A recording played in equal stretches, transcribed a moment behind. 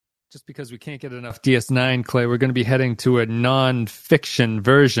Just because we can't get enough DS9, Clay, we're going to be heading to a non-fiction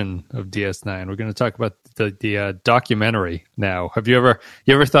version of DS9. We're going to talk about the documentary now. Have you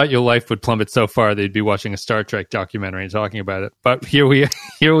ever thought your life would plummet so far that you'd be watching a Star Trek documentary and talking about it? But here we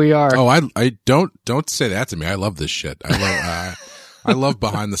are. Oh, I don't say that to me. I love this shit. I love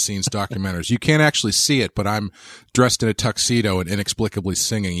behind the scenes documentaries. You can't actually see it, but I'm dressed in a tuxedo and inexplicably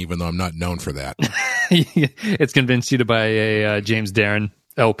singing, even though I'm not known for that. It's convinced you to buy a James Darren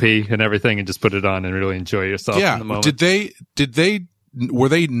LP and everything and just put it on and really enjoy yourself in the moment. Were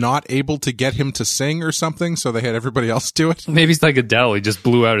they not able to get him to sing or something, so they had everybody else do it? Maybe he's like Adele. He just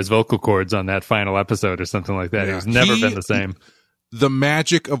blew out his vocal cords on that final episode or something like that. Yeah. He's never been the same. The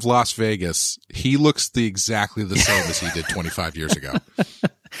magic of Las Vegas. He looks exactly the same as he did 25 years ago.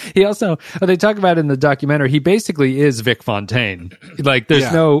 He also, they talk about in the documentary, he basically is Vic Fontaine. Like,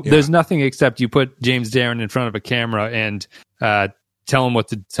 there's nothing except you put James Darren in front of a camera and tell him what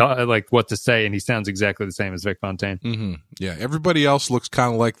to say, and he sounds exactly the same as Vic Fontaine. Mm-hmm. Yeah, everybody else looks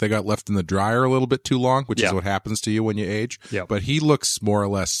kind of like they got left in the dryer a little bit too long, which is what happens to you when you age. Yeah. But he looks more or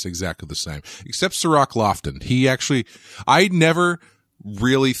less exactly the same, except Sirach Lofton. I never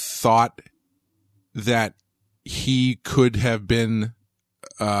really thought that he could have been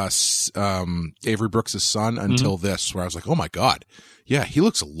Avery Brooks' son until this, where I was like, oh my God. Yeah, he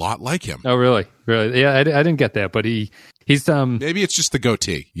looks a lot like him. Oh, really? Really? Yeah, I didn't get that, but he's maybe it's just the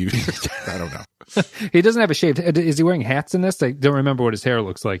goatee. I don't know. He doesn't have a shaved head. Is he wearing hats in this? I don't remember what his hair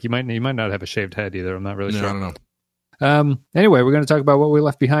looks like. He might not have a shaved head either. I'm not really sure. I don't know. Anyway, we're going to talk about what we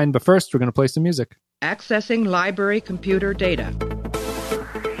left behind, but first we're going to play some music. Accessing library computer data.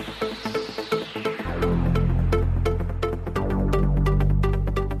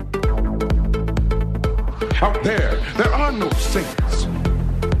 Out there are no saints,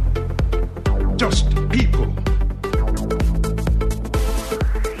 just people.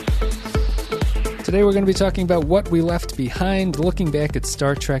 Today we're going to be talking about what we left behind, looking back at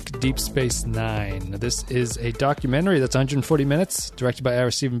Star Trek Deep Space Nine. This is a documentary that's 140 minutes, directed by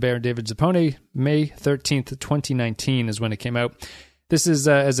Ira Stephen Bear and David Zappone. May 13th, 2019 is when it came out. This is,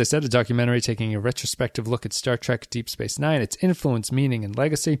 as I said, a documentary taking a retrospective look at Star Trek Deep Space Nine, its influence, meaning, and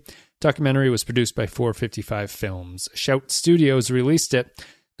legacy. Documentary was produced by 455 Films. Shout Studios released it.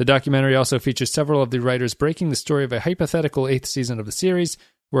 The documentary also features several of the writers breaking the story of a hypothetical 8th season of the series,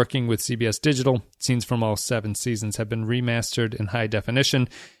 working with CBS Digital. Scenes from all 7 seasons have been remastered in high definition,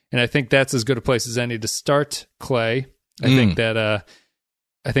 and I think that's as good a place as any to start, Clay. I think that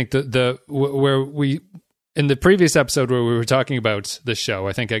where we in the previous episode where we were talking about the show,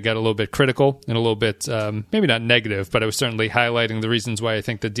 I think I got a little bit critical and a little bit, maybe not negative, but I was certainly highlighting the reasons why I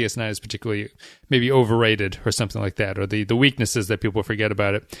think the DS9 is particularly maybe overrated or something like that, or the weaknesses that people forget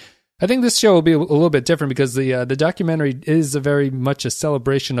about it. I think this show will be a little bit different because the documentary is very much a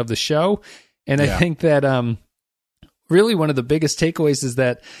celebration of the show. And I think that really one of the biggest takeaways is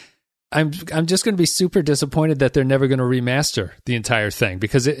that I'm just going to be super disappointed that they're never going to remaster the entire thing,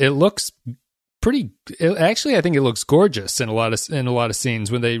 because it looks actually, I think it looks gorgeous in a lot of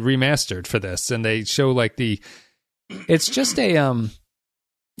scenes when they remastered for this, and they show it's just a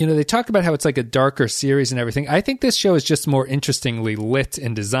they talk about how it's like a darker series and everything. I think this show is just more interestingly lit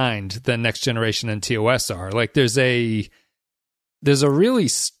and designed than Next Generation and TOS are. Like there's a really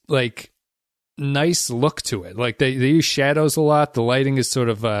nice look to it. Like they use shadows a lot. The lighting is sort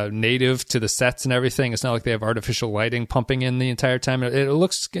of native to the sets and everything. It's not like they have artificial lighting pumping in the entire time. It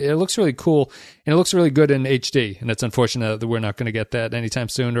looks really cool, and it looks really good in HD. And it's unfortunate that we're not going to get that anytime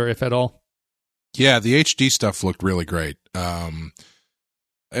soon, or if at all. Yeah, the HD stuff looked really great.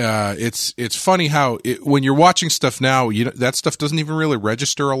 It's funny how when you're watching stuff now, that stuff doesn't even really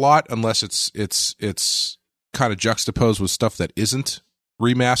register a lot unless it's kind of juxtaposed with stuff that isn't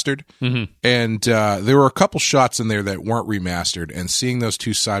remastered. Mm-hmm. And there were a couple shots in there that weren't remastered, and seeing those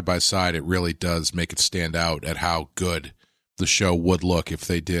two side by side, it really does make it stand out at how good the show would look if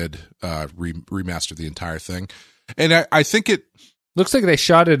they did remaster the entire thing. And I think it looks like they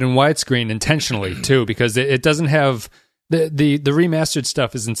shot it in widescreen intentionally too, because it doesn't have the remastered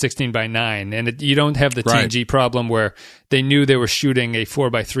stuff is in 16:9, and you don't have the TNG problem where they knew they were shooting a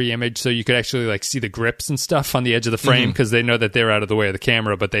 4:3 image, so you could actually see the grips and stuff on the edge of the frame, because they know that they're out of the way of the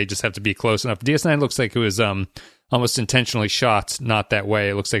camera, but they just have to be close enough. DS9 looks like it was almost intentionally shot not that way.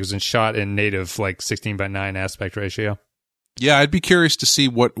 It looks like it was shot in native 16:9 aspect ratio. Yeah, I'd be curious to see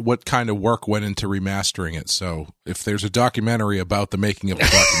what kind of work went into remastering it. So if there's a documentary about the making of a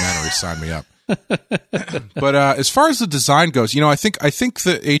documentary, sign me up. But as far as the design goes, I think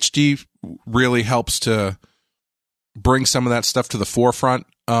the HD really helps to bring some of that stuff to the forefront.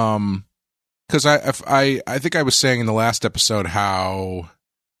 Because I think I was saying in the last episode how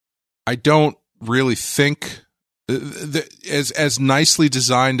I don't really think as nicely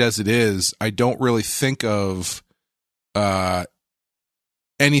designed as it is, I don't really think of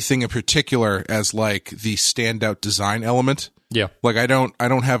anything in particular as like the standout design element. Yeah. Like I don't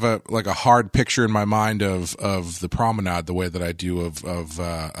have a hard picture in my mind of the promenade the way that I do of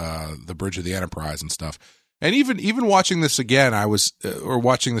the Bridge of the Enterprise and stuff. And even watching this again, or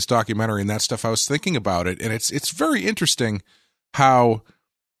watching this documentary and that stuff, I was thinking about it, and it's very interesting how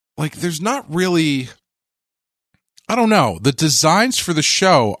like there's not really, I don't know, the designs for the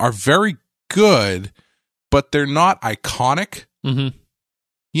show are very good, but they're not iconic. Mm-hmm.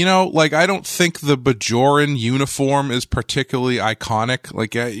 You know, like I don't think the Bajoran uniform is particularly iconic.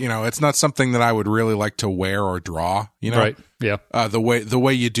 Like, it's not something that I would really like to wear or draw. You know, right? Yeah. The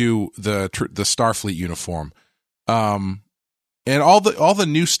way you do the Starfleet uniform, and all the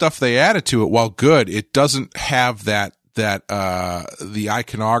new stuff they added to it, while good, it doesn't have the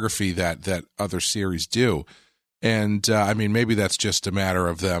iconography that other series do. And I mean, maybe that's just a matter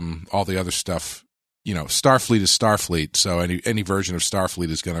of them. All the other stuff. You know, Starfleet is Starfleet, so any version of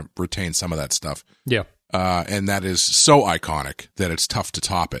Starfleet is going to retain some of that stuff. Yeah. And that is so iconic that it's tough to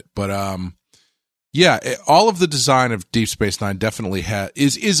top it. But all of the design of Deep Space Nine definitely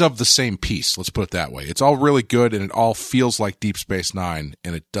is of the same piece. Let's put it that way. It's all really good, and it all feels like Deep Space Nine,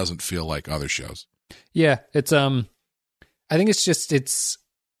 and it doesn't feel like other shows. Yeah, it's I think it's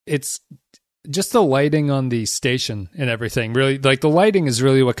just the lighting on the station and everything. Really, like the lighting is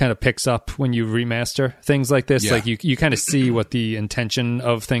really what kind of picks up when you remaster things like this. Yeah. Like you kind of see what the intention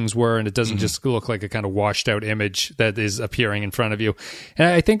of things were, and it doesn't just look like a kind of washed out image that is appearing in front of you. And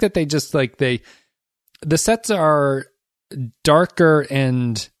I think that they just the sets are darker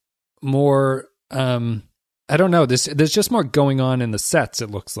and more, I don't know. There's just more going on in the sets.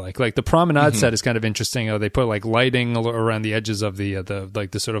 It looks like the promenade set is kind of interesting. They put like lighting around the edges of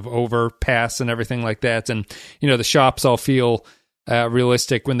the sort of overpass and everything like that. And the shops all feel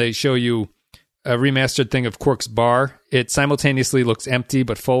realistic when they show you a remastered thing of Quark's bar. It simultaneously looks empty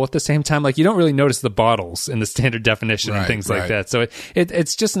but full at the same time. Like you don't really notice the bottles in the standard definition and things like that. So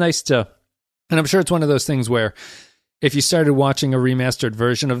it's just nice to, and I'm sure it's one of those things where if you started watching a remastered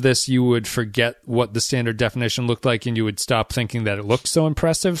version of this, you would forget what the standard definition looked like, and you would stop thinking that it looked so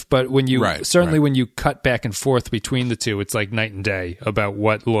impressive. But when you when you cut back and forth between the two, it's like night and day about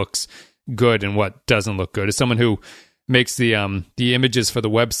what looks good and what doesn't look good. As someone who makes the images for the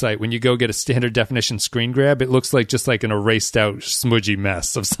website, when you go get a standard definition screen grab, it looks like just like an erased out smudgy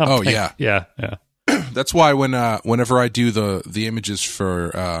mess of something. Oh yeah, yeah. That's why whenever I do the images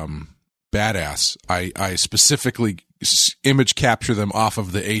for Badass, I specifically image capture them off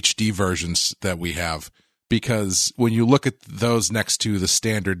of the HD versions that we have, because when you look at those next to the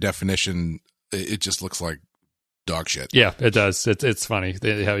standard definition, it just looks like dog shit. Yeah, it does. It's funny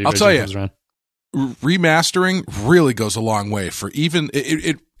how you. I'll tell you, remastering really goes a long way for even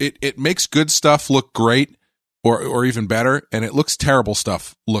it makes good stuff look great or even better, and it looks terrible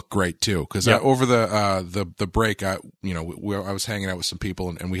stuff look great too. Because over the break, I was hanging out with some people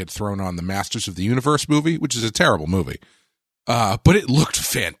and we had thrown on the Masters of the Universe movie, which is a terrible movie, but it looked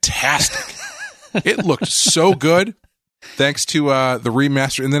fantastic. It looked so good thanks to the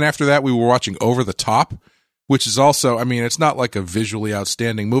remaster. And then after that, we were watching Over the Top, which is also, I mean, it's not like a visually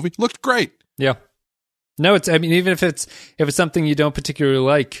outstanding movie. It looked great. Yeah. No, it's, I mean, even if it's something you don't particularly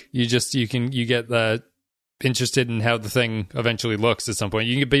like, you get interested in how the thing eventually looks at some point.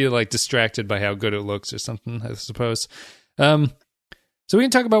 You can be like distracted by how good it looks or something, I suppose. So we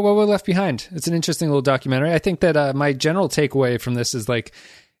can talk about What We're Left Behind. It's an interesting little documentary. I think that my general takeaway from this is like,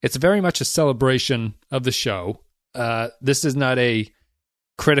 it's very much a celebration of the show. This is not a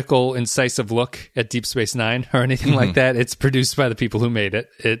critical, incisive look at Deep Space Nine or anything like that. It's produced by the people who made it.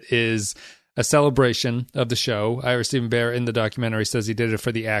 It is a celebration of the show. Ira Stephen Bear in the documentary says he did it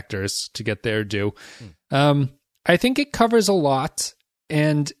for the actors to get their due. I think it covers a lot,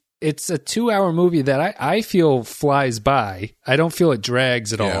 and it's a 2-hour movie that I feel flies by. I don't feel it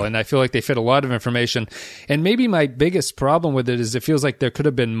drags at all, and I feel like they fit a lot of information. And maybe my biggest problem with it is it feels like there could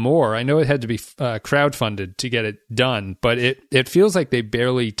have been more. I know it had to be crowdfunded to get it done, but it feels like they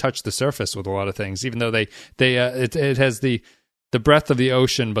barely touched the surface with a lot of things, even though it has the breadth of the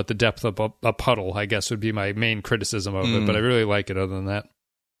ocean, but the depth of a puddle, I guess, would be my main criticism of it. But I really like it other than that.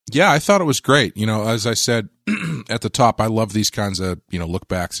 Yeah, I thought it was great. You know, as I said at the top, I love these kinds of, look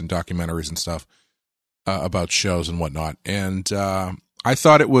backs and documentaries and stuff about shows and whatnot. And I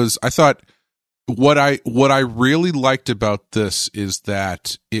thought what I really liked about this is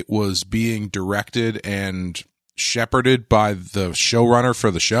that it was being directed and shepherded by the showrunner for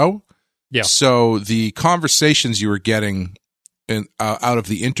the show. Yeah. So the conversations you were getting out of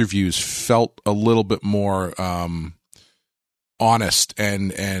the interviews felt a little bit more honest,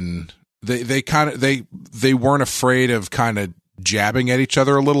 and they weren't afraid of kind of jabbing at each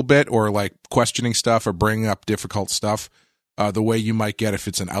other a little bit, or like questioning stuff or bringing up difficult stuff, the way you might get if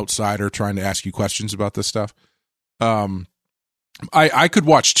it's an outsider trying to ask you questions about this stuff. I could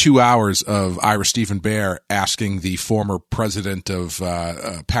watch 2 hours of Ira Stephen Bear asking the former president of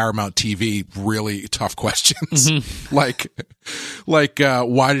Paramount TV really tough questions. Mm-hmm. like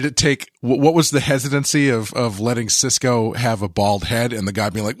why did it take, what was the hesitancy of letting Cisco have a bald head, and the guy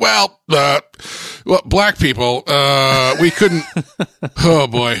being like, well, black people, we couldn't, oh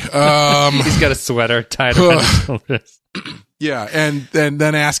boy. He's got a sweater tied around his shoulders. Yeah, and then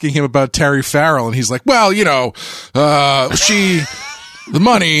asking him about Terry Farrell, and he's like, well, you know, the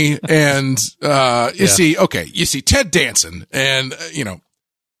money, and you see Ted Danson, and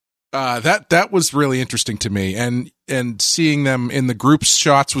that was really interesting to me, and seeing them in the group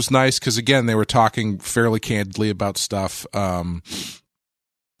shots was nice, because again, they were talking fairly candidly about stuff.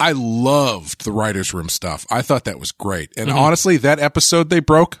 I loved the writer's room stuff. I thought that was great. And honestly, that episode they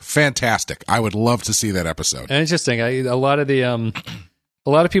broke, fantastic. I would love to see that episode. Interesting. A lot of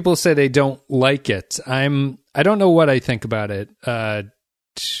people say they don't like it. I don't know what I think about it. I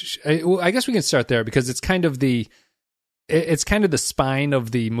guess we can start there, because it's kind of the spine of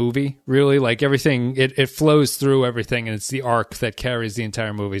the movie, really. Like everything, it flows through everything, and it's the arc that carries the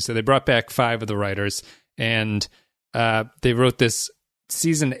entire movie. So they brought back 5 of the writers, and they wrote this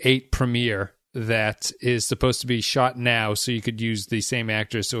season 8 premiere that is supposed to be shot now, so you could use the same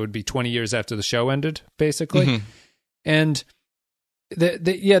actors, so it would be 20 years after the show ended, basically. Mm-hmm. And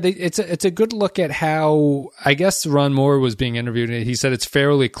it's a good look at how, I guess, Ron Moore was being interviewed, and he said it's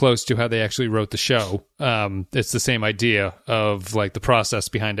fairly close to how they actually wrote the show. It's the same idea of, like, the process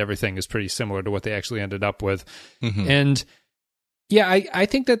behind everything is pretty similar to what they actually ended up with. Mm-hmm. And yeah, I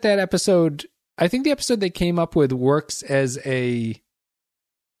think that episode, I think the episode they came up with works as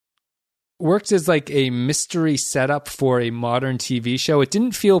like a mystery setup for a modern TV show. It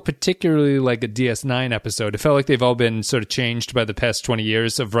didn't feel particularly like a DS9 episode. It felt like they've all been sort of changed by the past 20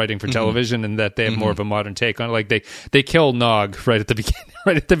 years of writing for television, and that they have more of a modern take on it. Like they kill Nog right at the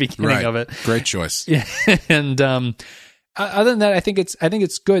beginning of it. Great choice. Yeah. And other than that, I think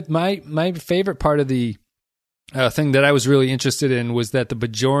it's good. My favorite part of the thing that I was really interested in was that the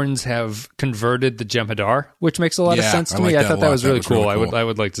Bajorans have converted the Jem'Hadar, which makes a lot of sense to me. I thought that was really cool. I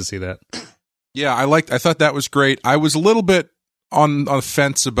would like to see that. Yeah, I thought that was great. I was a little bit on the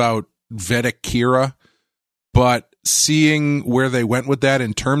fence about Vedic Kira, but seeing where they went with that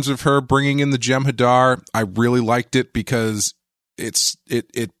in terms of her bringing in the Jem'Hadar, I really liked it, because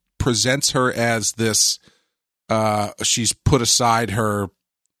it presents her as this. She's put aside her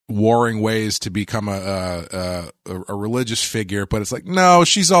warring ways to become a religious figure, but it's like, no,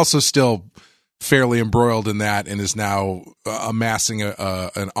 she's also still fairly embroiled in that, and is now amassing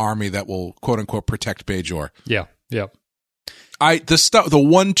an army that will quote unquote protect Bajor. Yeah. The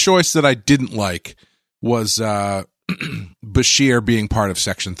one choice that I didn't like was Bashir being part of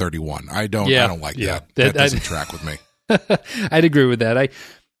Section 31. I don't like that. That doesn't track with me. I'd agree with that.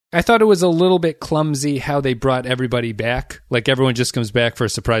 I thought it was a little bit clumsy how they brought everybody back. Like, everyone just comes back for a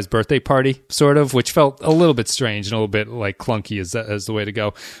surprise birthday party, sort of, which felt a little bit strange and a little bit like clunky as the way to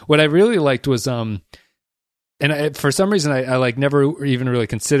go. What I really liked was, for some reason I like never even really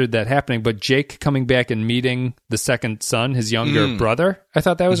considered that happening, but Jake coming back and meeting the second son, his younger brother, I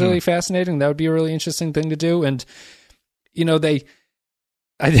thought that was really fascinating. That would be a really interesting thing to do. And,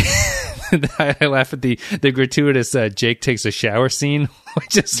 I laugh at the gratuitous Jake takes a shower scene,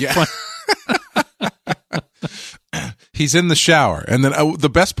 which is fun. He's in the shower, and then the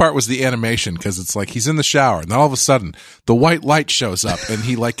best part was the animation, because it's like he's in the shower, and then all of a sudden the white light shows up, and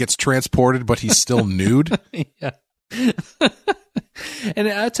he like gets transported, but he's still nude. Yeah. And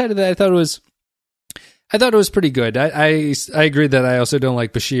outside of that, I thought it was pretty good. I agree that I also don't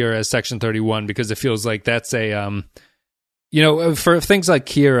like Bashir as Section 31, because it feels like that's a for things like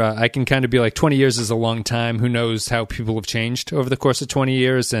Kira, I can kind of be like, 20 years is a long time. Who knows how people have changed over the course of 20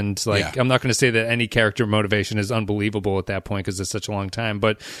 years? And I'm not going to say that any character motivation is unbelievable at that point, because it's such a long time.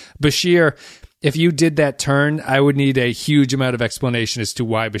 But Bashir, if you did that turn, I would need a huge amount of explanation as to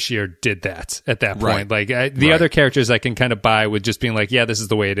why Bashir did that at that point. Right. Like the other characters I can kind of buy with just being like, yeah, this is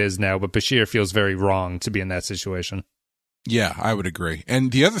the way it is now. But Bashir feels very wrong to be in that situation. Yeah, I would agree.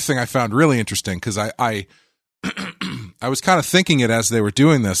 And the other thing I found really interesting, because I was kind of thinking it as they were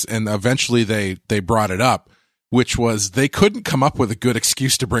doing this, and eventually they brought it up, which was they couldn't come up with a good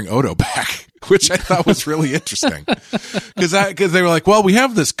excuse to bring Odo back, which I thought was really interesting. Because they were like, well, we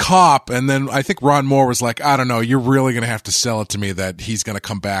have this cop, and then I think Ron Moore was like, I don't know, you're really going to have to sell it to me that he's going to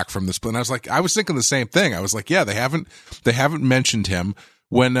come back from this. And I was thinking the same thing. I was like, yeah, they haven't mentioned him.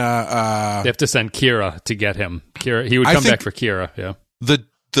 When they have to send Kira to get him. Kira, he would come back for Kira. Yeah.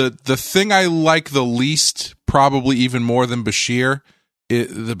 The thing I like the least, probably even more than Bashir,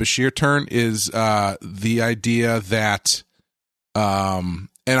 the Bashir turn is the idea that, and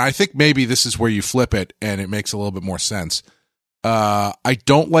I think maybe this is where you flip it and it makes a little bit more sense. I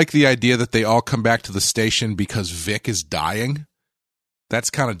don't like the idea that they all come back to the station because Vic is dying. That's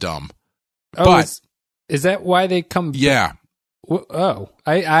kind of dumb. Oh, but is that why they come? Yeah. Oh,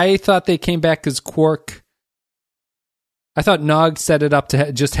 I thought they came back because Quark. I thought Nog set it up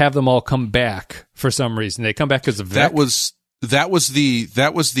to just have them all come back for some reason. They come back because of Vic. That was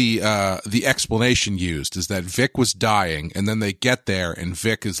the explanation used, is that Vic was dying, and then they get there, and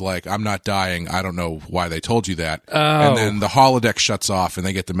Vic is like, "I'm not dying. I don't know why they told you that." Oh. And then the holodeck shuts off, and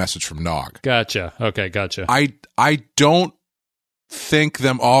they get the message from Nog. Gotcha. Okay, gotcha. I don't think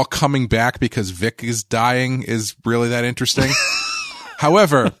them all coming back because Vic is dying is really that interesting.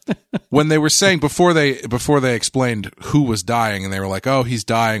 However, when they were saying before they explained who was dying and they were like, "Oh, he's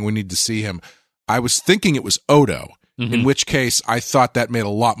dying, we need to see him," I was thinking it was Odo, in which case I thought that made a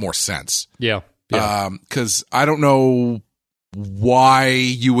lot more sense. Yeah. 'Cause I don't know why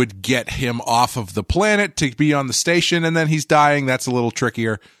you would get him off of the planet to be on the station and then he's dying. That's a little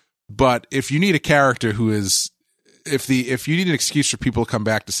trickier. But if you need a character who is, if you need an excuse for people to come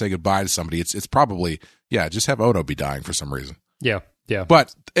back to say goodbye to somebody, it's probably, just have Odo be dying for some reason. Yeah. Yeah.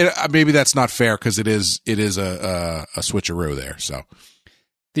 But maybe that's not fair because it is a switcheroo there. So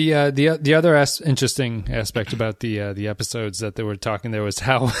the other interesting aspect about the episodes that they were talking there was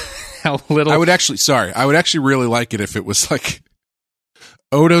how little. I would actually really like it if it was like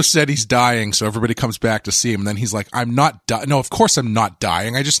Odo said he's dying, so everybody comes back to see him, and then he's like, "I'm not dying. No, of course I'm not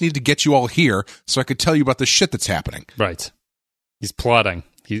dying. I just need to get you all here so I could tell you about the shit that's happening." Right. He's plotting.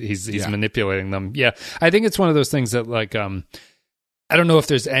 He's manipulating them. Yeah. I think it's one of those things that like I don't know if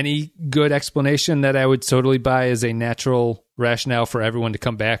there's any good explanation that I would totally buy as a natural rationale for everyone to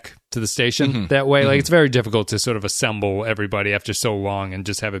come back to the station that way. Like, it's very difficult to sort of assemble everybody after so long and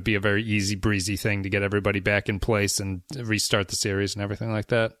just have it be a very easy breezy thing to get everybody back in place and restart the series and everything like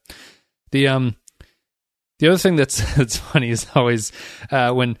that. The other thing that's funny is always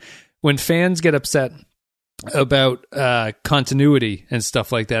when fans get upset about continuity and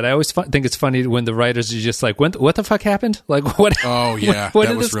stuff like that. I always think it's funny when the writers are just like, what the fuck happened? Like, what? Oh yeah, what that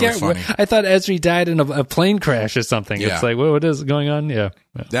did was this really funny. I thought Ezri died in a plane crash or something. Yeah. It's like, what is going on? Yeah.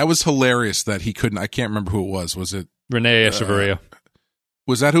 That was hilarious that he couldn't. I can't remember who it was. Was it Renee Echevarria?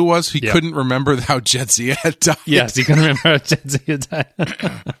 Was that who it was? He couldn't remember how Jadzia had died. Yes, he couldn't remember how Jadzia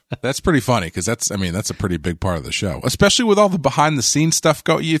died. That's pretty funny because that's a pretty big part of the show, especially with all the behind the scenes stuff.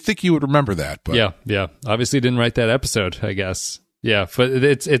 You think you would remember that, but yeah. Obviously, didn't write that episode, I guess. Yeah, but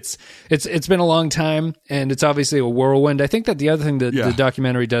it's been a long time, and it's obviously a whirlwind. I think that the other thing that the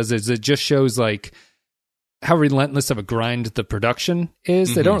documentary does is it just shows like how relentless of a grind the production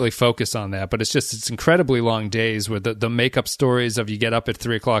is. They don't really focus on that, but it's incredibly long days where the makeup stories of you get up at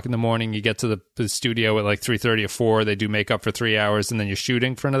 3:00 in the morning, you get to the studio at like 3:30 or 4, they do makeup for 3 hours, and then you're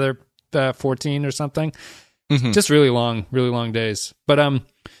shooting for another 14 or something. Just really long days. But I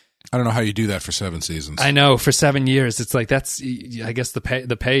don't know how you do that for 7 seasons. I know, for 7 years. It's like, that's, I guess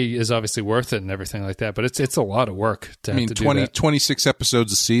the pay is obviously worth it and everything like that, but it's a lot of work to have to do that. 26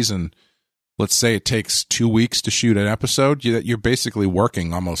 episodes a season. Let's say it takes 2 weeks to shoot an episode. You're basically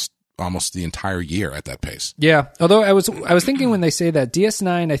working almost the entire year at that pace. Yeah. Although I was thinking when they say that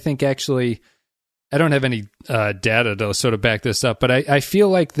DS9, I think actually, I don't have any data to sort of back this up, but I feel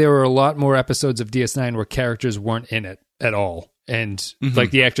like there were a lot more episodes of DS9 where characters weren't in it at all. And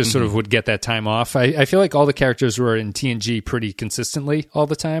like the actors sort of would get that time off. I feel like all the characters were in TNG pretty consistently all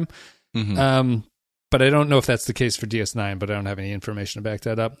the time. But I don't know if that's the case for DS9, but I don't have any information to back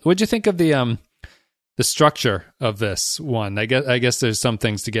that up. What'd you think of the structure of this one? I guess there's some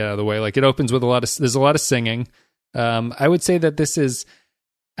things to get out of the way. Like, it opens with there's a lot of singing. I would say that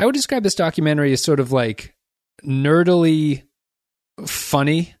I would describe this documentary as sort of like nerdily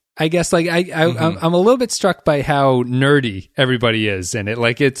funny. I guess like I'm a little bit struck by how nerdy everybody is in it.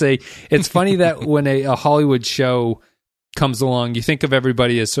 Like, it's funny that when a Hollywood show comes along, you think of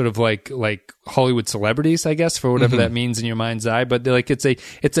everybody as sort of like Hollywood celebrities, I guess, for whatever that means in your mind's eye. But like, it's a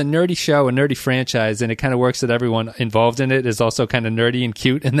nerdy show, a nerdy franchise, and it kind of works that everyone involved in it is also kind of nerdy and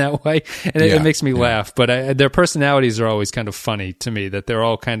cute in that way, and it makes me laugh. But their personalities are always kind of funny to me. That they're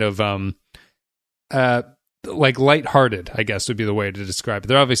all kind of like lighthearted, I guess would be the way to describe it.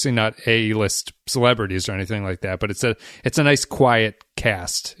 They're obviously not A-list celebrities or anything like that, but it's a nice quiet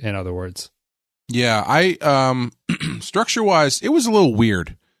cast, in other words. Yeah, I structure wise, it was a little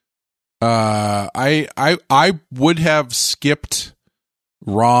weird. I would have skipped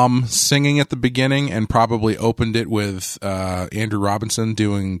Rom singing at the beginning and probably opened it with Andrew Robinson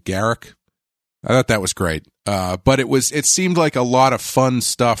doing Garrick. I thought that was great. But it seemed like a lot of fun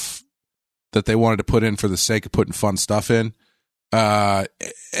stuff that they wanted to put in for the sake of putting fun stuff in.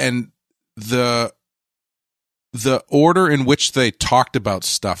 And the order in which they talked about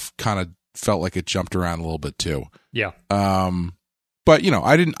stuff kind of felt like it jumped around a little bit too. Yeah. But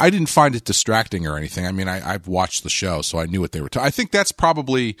I didn't find it distracting or anything. I mean, I've watched the show, so I knew what they were talking. I think that's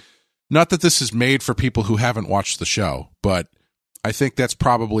probably, not that this is made for people who haven't watched the show, but I think that's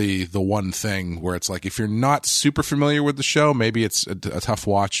probably the one thing where it's like, if you're not super familiar with the show, maybe it's a tough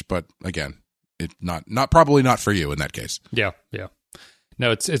watch. But again, it probably not for you in that case. Yeah, yeah.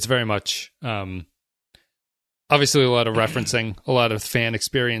 No, it's very much obviously a lot of referencing, a lot of fan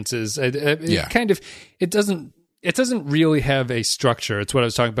experiences. It doesn't really have a structure. It's what I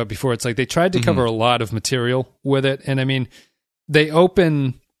was talking about before. It's like they tried to cover a lot of material with it. And I mean, they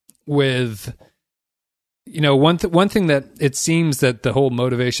open with, one thing that it seems that the whole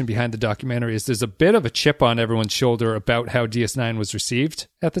motivation behind the documentary is there's a bit of a chip on everyone's shoulder about how DS9 was received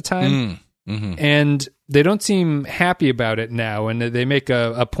at the time. And they don't seem happy about it now. And they make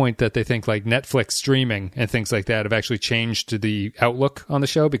a point that they think like Netflix streaming and things like that have actually changed the outlook on the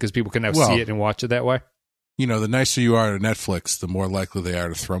show because people can now see it and watch it that way. The nicer you are to Netflix, the more likely they are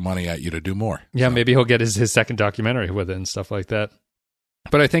to throw money at you to do more. Yeah, so maybe he'll get his second documentary with it and stuff like that.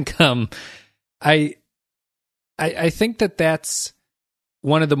 But I think I think that's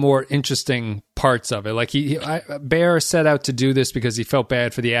one of the more interesting parts of it. Like Bear set out to do this because he felt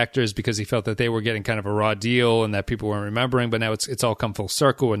bad for the actors because he felt that they were getting kind of a raw deal and that people weren't remembering. But now it's all come full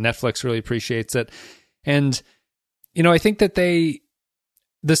circle and Netflix really appreciates it. And I think that the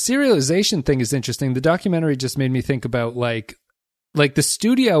serialization thing is interesting. The documentary just made me think about like the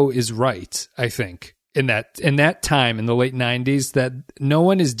studio is right, I think, in that time in the late 90s that no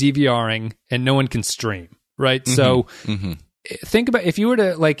one is DVRing and no one can stream, right? So think about if you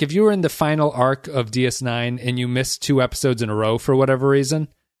were in the final arc of DS9 and you missed 2 episodes in a row for whatever reason,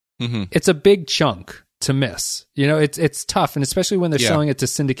 it's a big chunk to miss. It's tough, and especially when they're selling it to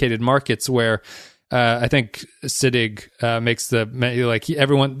syndicated markets where I think Siddig makes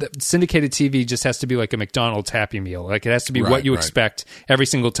syndicated TV just has to be like a McDonald's Happy Meal. Like it has to be what you expect every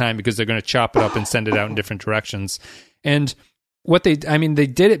single time because they're going to chop it up and send it out in different directions. And they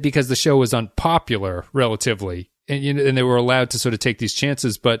did it because the show was unpopular relatively, and they were allowed to sort of take these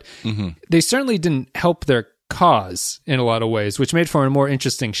chances, but they certainly didn't help their cause in a lot of ways, which made for a more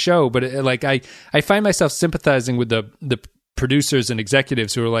interesting show. But I find myself sympathizing with the producers and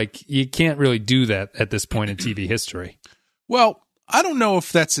executives who are like, you can't really do that at this point in TV history. Well, I don't know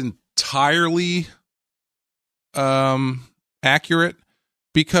if that's entirely accurate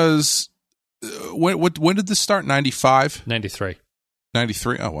because when did this start? 95? 93.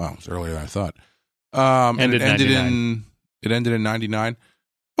 93? Oh, wow. It's earlier than I thought. It ended in 99.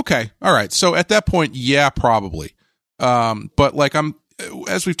 Okay. All right. So at that point, yeah, probably. But like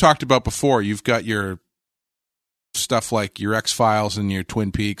as we've talked about before, you've got your stuff like your X-Files and your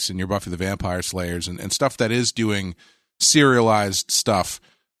Twin Peaks and your Buffy the Vampire Slayers and stuff that is doing serialized stuff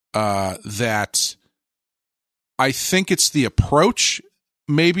that I think it's the approach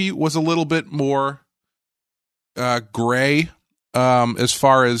maybe was a little bit more gray as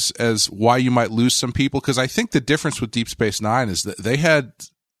far as why you might lose some people, because I think the difference with Deep Space Nine is that they had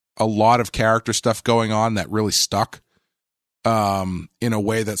a lot of character stuff going on that really stuck in a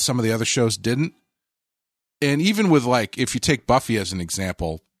way that some of the other shows didn't. And even with like, if you take Buffy as an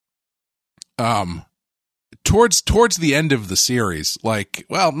example, towards the end of the series, like,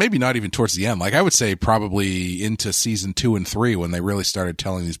 well, maybe not even towards the end. Like I would say probably into season 2 and 3 when they really started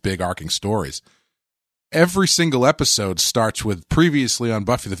telling these big arcing stories. Every single episode starts with previously on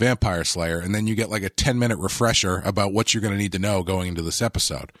Buffy the Vampire Slayer, and then you get like a 10-minute refresher about what you're going to need to know going into this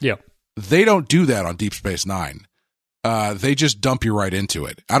episode. Yeah. They don't do that on Deep Space Nine. They just dump you right into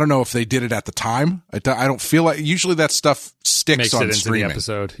it. I don't know if they did it at the time. I don't feel like usually that stuff sticks makes on it into streaming. the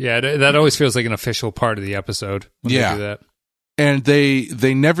episode. Yeah, that always feels like an official part of the episode when they do that. And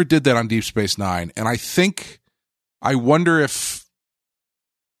they never did that on Deep Space Nine. And I wonder if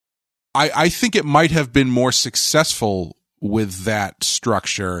I think it might have been more successful with that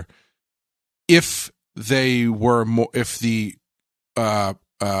structure if they were more, if the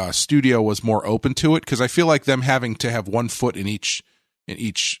studio was more open to it, because I feel like them having to have one foot in each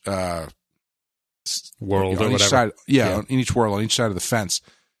world on or each whatever. side, in each world, on each side of the fence,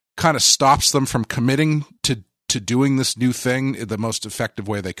 kind of stops them from committing to doing this new thing the most effective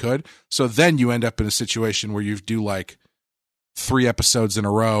way they could. So then you end up in a situation where you do like 3 episodes in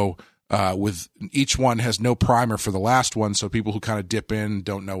a row with each one has no primer for the last one. So people who kind of dip in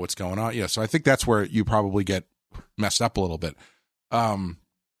don't know what's going on. Yeah. So I think that's where you probably get messed up a little bit. And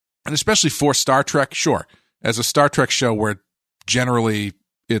especially for Star Trek, sure. As a Star Trek show where generally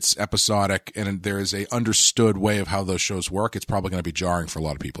it's episodic and there is a understood way of how those shows work, it's probably going to be jarring for a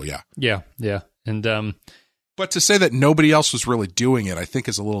lot of people. Yeah. Yeah. And, but to say that nobody else was really doing it, I think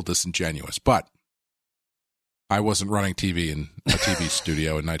is a little disingenuous. But I wasn't running TV in a TV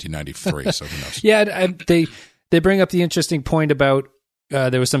studio in 1993, so who knows? Yeah, they bring up the interesting point about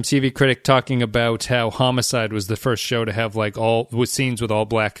there was some TV critic talking about how Homicide was the first show to have like all with scenes with all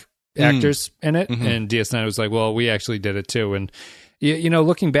black actors in it, and DS9 was like, well, we actually did it too. And you know,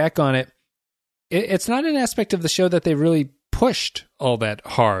 looking back on it, it's not an aspect of the show that they really pushed all that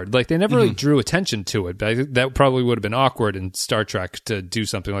hard. Like they never really drew attention to it. But I think that probably would have been awkward in Star Trek to do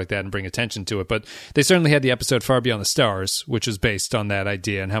something like that and bring attention to it. But they certainly had the episode Far Beyond the Stars, which was based on that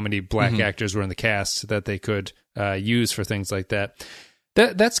idea and how many black actors were in the cast that they could use for things like that.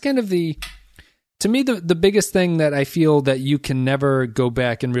 That's kind of to me, the biggest thing that I feel that you can never go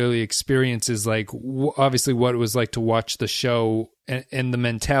back and really experience is like obviously what it was like to watch the show and the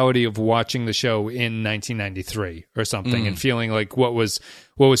mentality of watching the show in 1993 or something and feeling like what was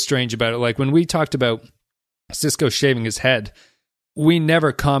strange about it. Like when we talked about Sisko shaving his head, we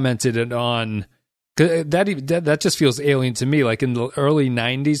never commented on that just feels alien to me. Like in the early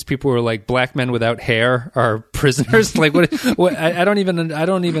 90s, people were like, black men without hair are prisoners. Like what I'm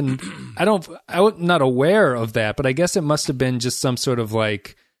not aware of that, but I guess it must have been just some sort of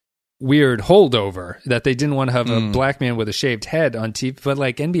like weird holdover that they didn't want to have a black man with a shaved head on TV, but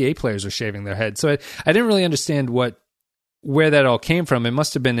like NBA players are shaving their heads. So I didn't really understand where that all came from. It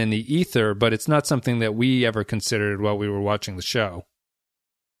must have been in the ether, but it's not something that we ever considered while we were watching the show.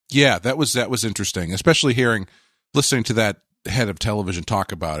 Yeah, that was interesting, especially listening to that head of television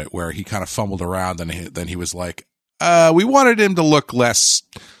talk about it, where he kind of fumbled around and then he was like, we wanted him to look less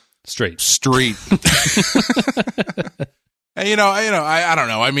street. And, I don't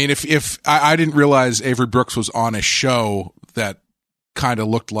know. I mean, if I didn't realize Avery Brooks was on a show that kind of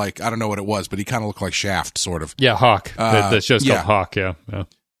looked like, I don't know what it was, but he kind of looked like Shaft, sort of. Yeah, Hawk. The show's called Hawk, yeah.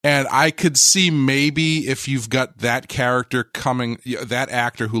 And I could see maybe if you've got that character that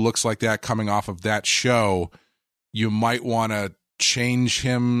actor who looks like that coming off of that show, you might want to change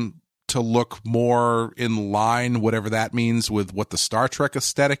him to look more in line, whatever that means, with what the Star Trek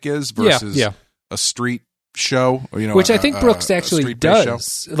aesthetic is versus a street show. Which I think Brooks actually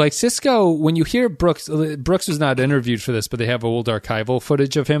does. Like Sisko, when you hear Brooks was not interviewed for this, but they have old archival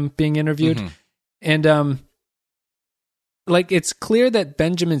footage of him being interviewed. And like it's clear that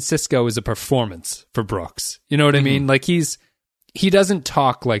Benjamin Sisko is a performance for Brooks. You know what I mean? Like he doesn't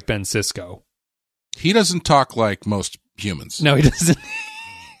talk like Ben Sisko. He doesn't talk like most humans. No, he doesn't.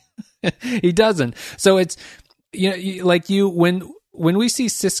 He doesn't. So it's when we see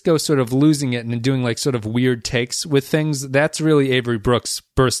Sisko sort of losing it and doing like sort of weird takes with things, that's really Avery Brooks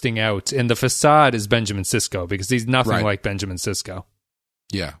bursting out, and the facade is Benjamin Sisko because he's nothing like Benjamin Sisko.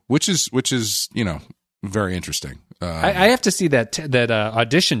 Yeah, which is very interesting. I have to see that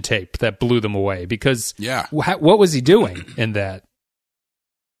audition tape that blew them away because what was he doing in that?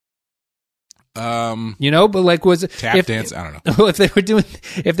 But like was it tap dance? I don't know. Well, if they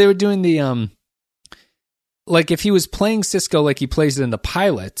were doing the like if he was playing Sisko like he plays it in the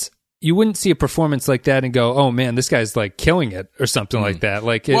pilot, you wouldn't see a performance like that and go, "Oh man, this guy's like killing it" or something like that.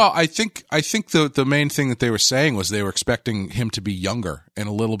 Like, I think the main thing that they were saying was they were expecting him to be younger and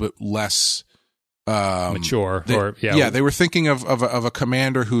a little bit less mature. They were thinking of a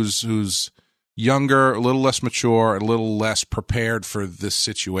commander who's younger, a little less mature, a little less prepared for this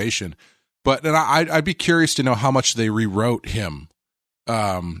situation. But I'd be curious to know how much they rewrote him.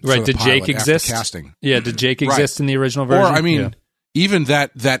 Right? Did Jake exist? Casting. Yeah. Did Jake exist in the original version? Or I mean, even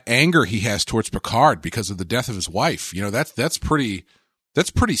that anger he has towards Picard because of the death of his wife. That's pretty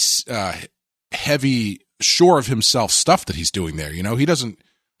heavy, sure of himself stuff that he's doing there. He doesn't.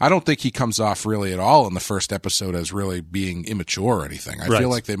 I don't think he comes off really at all in the first episode as really being immature or anything. I feel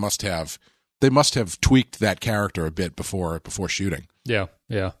like they must have tweaked that character a bit before shooting. Yeah.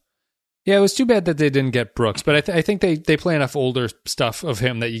 Yeah, it was too bad that they didn't get Brooks, but I think they play enough older stuff of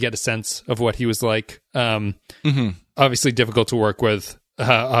him that you get a sense of what he was like. Obviously difficult to work with.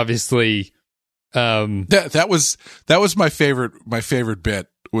 Obviously, that was my favorite bit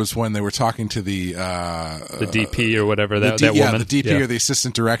was when they were talking to the DP or whatever, that woman. Yeah, the DP or the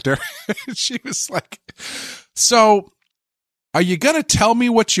assistant director. She was like, so are you going to tell me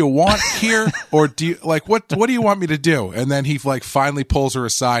what you want here? Or do you what do you want me to do? And then he finally pulls her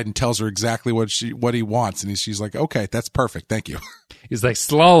aside and tells her exactly what he wants. And she's like, okay, that's perfect. Thank you. He's like,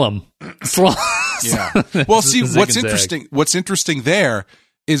 slalom. Yeah. Well, see, what's interesting there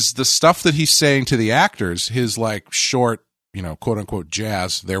is the stuff that he's saying to the actors, his short, quote unquote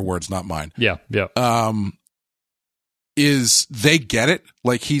jazz, their words, not mine. Yeah. Yeah. Is they get it.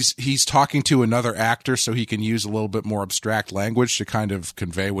 Like he's talking to another actor so he can use a little bit more abstract language to kind of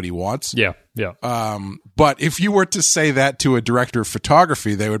convey what he wants. Yeah. Yeah. But if you were to say that to a director of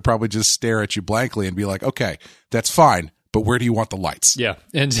photography, they would probably just stare at you blankly and be like, okay, that's fine, but where do you want the lights? Yeah.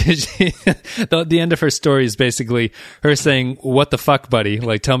 And the end of her story is basically her saying, what the fuck, buddy?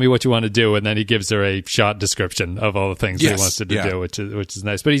 Like, tell me what you want to do. And then he gives her a shot description of all the things he wants her to do, which is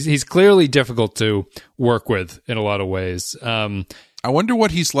nice. But he's clearly difficult to work with in a lot of ways. I wonder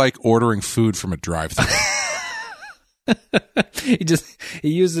what he's like ordering food from a drive-thru. He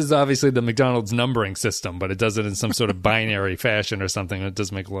uses obviously the McDonald's numbering system, but it does it in some sort of binary fashion or something. It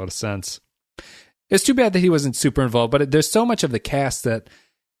does make a lot of sense. It's too bad that he wasn't super involved, but there's so much of the cast that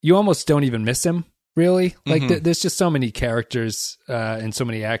you almost don't even miss him, really. Like, there's just so many characters and so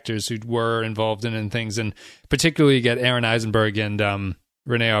many actors who were involved in things, and particularly you get Aaron Eisenberg and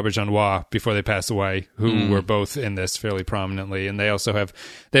Renee Auberjonois before they pass away, who were both in this fairly prominently. And they also have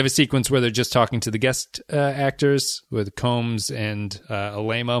a sequence where they're just talking to the guest actors with Combs and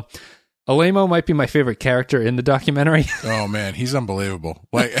Alemo. Alemo might be my favorite character in the documentary. Oh, man, he's unbelievable.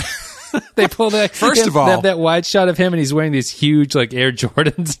 Like... They pull that. First of all, they have that wide shot of him, and he's wearing these huge, Air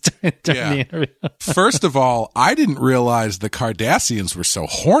Jordans during the interview. First of all, I didn't realize the Kardashians were so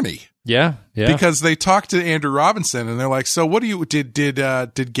horny. Yeah. Because they talked to Andrew Robinson, and they're like, "So, what do you did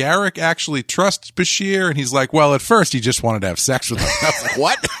Garrick actually trust Bashir?" And he's like, "Well, at first, he just wanted to have sex with him." I was like,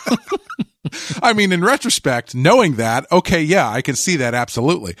 what? I mean, in retrospect, knowing that, okay, yeah, I can see that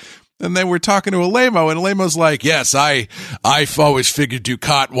absolutely. And then we're talking to Alemo, and Alemo's like, "Yes, I've always figured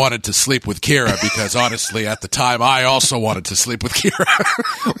Ducat wanted to sleep with Kira because honestly, at the time, I also wanted to sleep with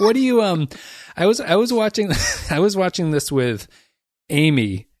Kira." What do you I was watching this with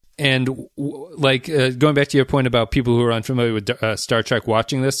Amy, and going back to your point about people who are unfamiliar with Star Trek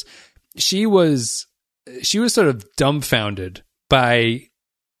watching this, she was sort of dumbfounded by.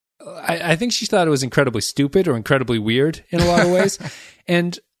 I think she thought it was incredibly stupid or incredibly weird in a lot of ways,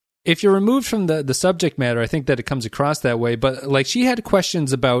 and. If you're removed from the subject matter, I think that it comes across that way. But she had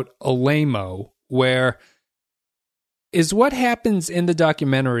questions about Alemo, where is what happens in the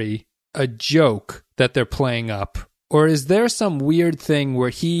documentary a joke that they're playing up? Or is there some weird thing where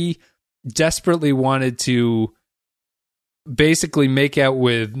he desperately wanted to basically make out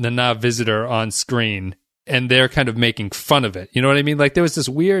with Nana Visitor on screen and they're kind of making fun of it? You know what I mean?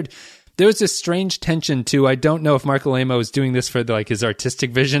 There was this strange tension too. I don't know if Mark Alemo is doing this for his artistic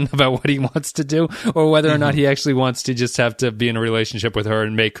vision about what he wants to do, or whether or not he actually wants to just have to be in a relationship with her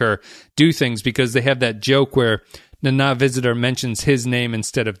and make her do things, because they have that joke where Nana Visitor mentions his name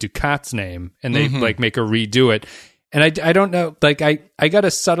instead of Ducat's name, and they make her redo it. And I don't know, I got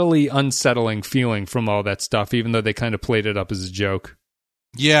a subtly unsettling feeling from all that stuff, even though they kind of played it up as a joke.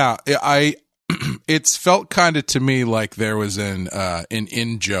 Yeah, it's felt kind of to me like there was an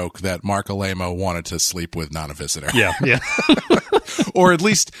in-joke that Mark Alemo wanted to sleep with Nana Visitor. Yeah. Or at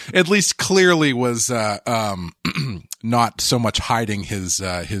least clearly was not so much hiding his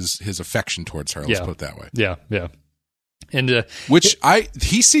affection towards her. Let's put it that way. Yeah. And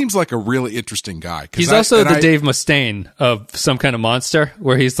he seems like a really interesting guy. He's also the Dave Mustaine of Some Kind of Monster,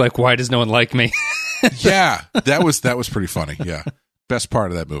 where he's like, "Why does no one like me?" Yeah, that was pretty funny. Yeah, best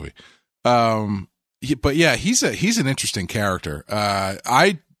part of that movie. But yeah, he's an interesting character.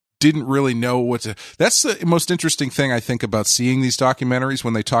 I didn't really know that's the most interesting thing I think about seeing these documentaries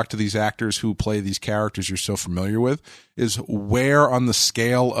when they talk to these actors who play these characters you're so familiar with, is where on the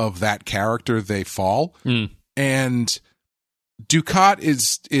scale of that character they fall. And Ducat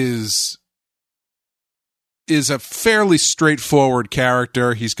is a fairly straightforward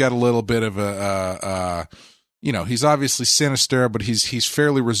character. He's got a little bit of he's obviously sinister, but he's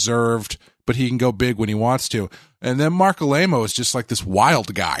fairly reserved, but he can go big when he wants to. And then Mark Alemo is just like this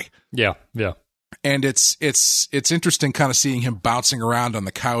wild guy. Yeah. And it's interesting kind of seeing him bouncing around on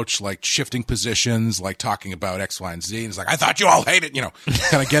the couch, shifting positions, talking about X, Y, and Z. And he's like, "I thought you all hate it,"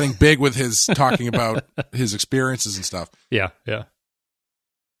 kind of getting big with his talking about his experiences and stuff. Yeah. I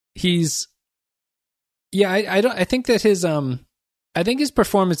think that his I think his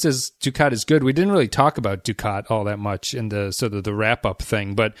performance as Dukat is good. We didn't really talk about Dukat all that much in the sort of the wrap-up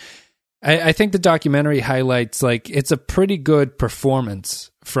thing, but I think the documentary highlights, like, it's a pretty good performance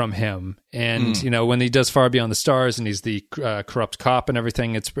from him. And, when he does Far Beyond the Stars and he's the corrupt cop and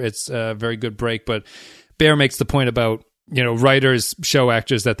everything, it's a very good break. But Bear makes the point about, writers show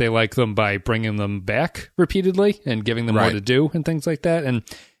actors that they like them by bringing them back repeatedly and giving them more to do and things like that. And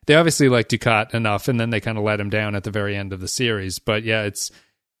they obviously like Dukat enough, and then they kind of let him down at the very end of the series. But yeah, it's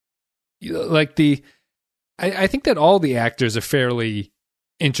like I think that all the actors are fairly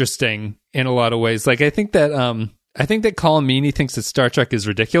interesting in a lot of ways. Like, I think that Colin Meaney thinks that Star Trek is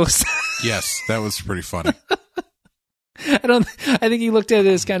ridiculous. Yes, that was pretty funny. I think he looked at it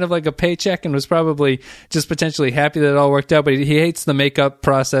as kind of like a paycheck and was probably just potentially happy that it all worked out, but he hates the makeup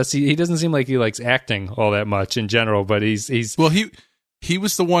process. He doesn't seem like he likes acting all that much in general, but he's well, he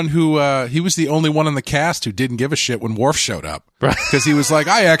was the one who he was the only one in the cast who didn't give a shit when Worf showed up, because he was like,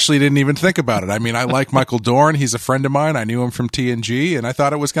 I actually didn't even think about it. I mean, I like Michael Dorn. He's a friend of mine. I knew him from TNG, and I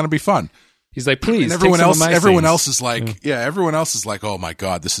thought it was going to be fun. He's like, please. And everyone else is like, everyone else is like, oh my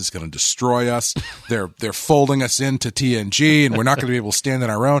God, this is going to destroy us. They're folding us into TNG, and we're not going to be able to stand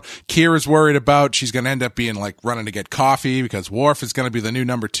on our own. Kira's worried about she's going to end up being like running to get coffee because Worf is going to be the new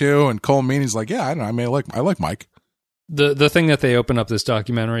number 2, and Cole Meany's like, yeah, I don't know. I mean, I like Mike. The thing that they open up this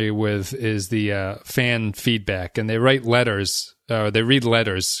documentary with is the fan feedback, and they write letters, they read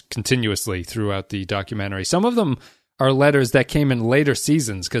letters continuously throughout the documentary. Some of them are letters that came in later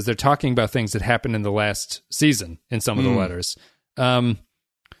seasons because they're talking about things that happened in the last season in some of the letters,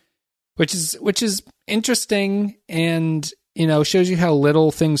 which is interesting, and shows you how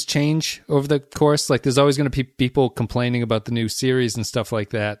little things change over the course. Like, there's always going to be people complaining about the new series and stuff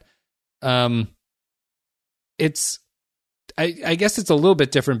like that. I guess it's a little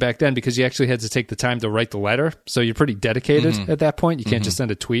bit different back then because you actually had to take the time to write the letter. So you're pretty dedicated at that point. You can't just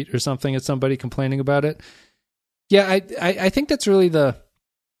send a tweet or something at somebody complaining about it. Yeah, I think that's really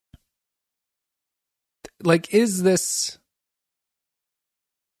is this...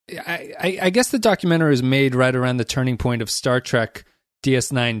 I guess the documentary is made right around the turning point of Star Trek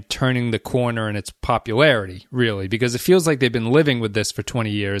DS9 turning the corner in its popularity, really, because it feels like they've been living with this for 20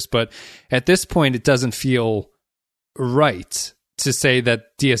 years. But at this point, it doesn't feel right to say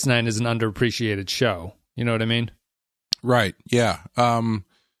that DS9 is an underappreciated show. You know what I mean? Right. Yeah.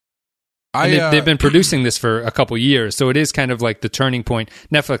 They've been producing this for a couple years, so it is kind of like the turning point.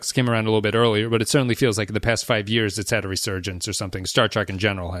 Netflix came around a little bit earlier, but it certainly feels like in the past 5 years it's had a resurgence or something. Star Trek in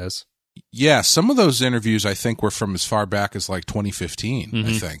general has. Yeah, some of those interviews I think were from as far back as like 2015.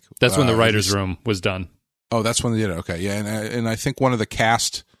 I think that's when the writers' room was done. Oh, that's when they did it. Okay, yeah, and I think one of the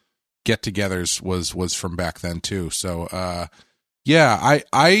cast get-togethers was from back then too. So, yeah,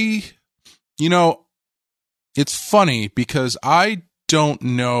 I it's funny because I don't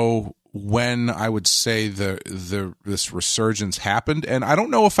know when I would say this resurgence happened, and I don't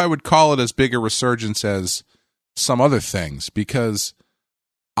know if I would call it as big a resurgence as some other things, because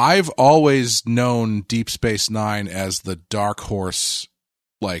I've always known Deep Space Nine as the dark horse,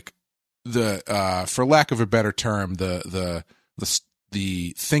 like the for lack of a better term, the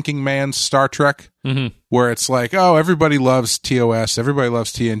thinking man's Star Trek, where it's like, oh, everybody loves TOS, everybody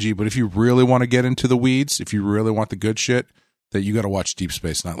loves TNG, but if you really want to get into the weeds, if you really want the good shit, that you got to watch Deep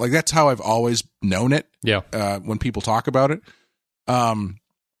Space Nine. Like, that's how I've always known it. Yeah. When people talk about it,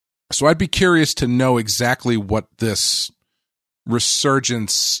 so I'd be curious to know exactly what this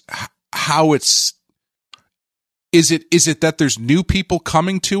resurgence, how it's. Is it that there's new people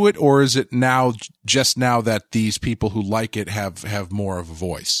coming to it, or is it just now that these people who like it have more of a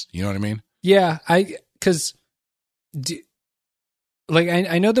voice? You know what I mean? Yeah, I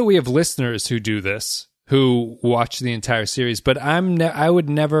know that we have listeners who do this, who watch the entire series, but I'm not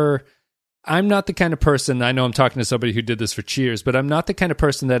the kind of person, I know I'm talking to somebody who did this for Cheers, but I'm not the kind of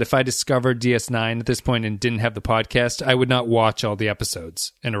person that if I discovered DS9 at this point and didn't have the podcast, I would not watch all the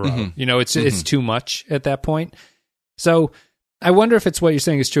episodes in a row. It's too much at that point. So I wonder if it's what you're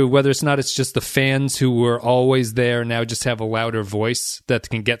saying is true, whether it's just the fans who were always there now just have a louder voice that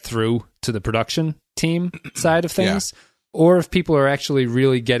can get through to the production team side of things, or if people are actually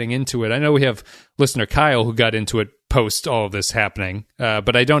really getting into it. I know we have listener Kyle who got into it post all of this happening,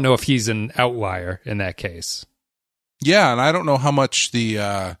 but I don't know if he's an outlier in that case. Yeah, and I don't know how much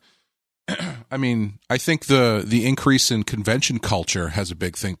I think the increase in convention culture has a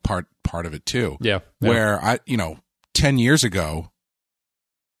big part of it too. Yeah. Where 10 years ago.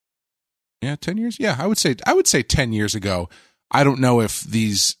 Yeah, 10 years. Yeah, I would say 10 years ago. I don't know if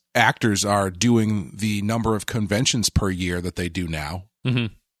these actors are doing the number of conventions per year that they do now.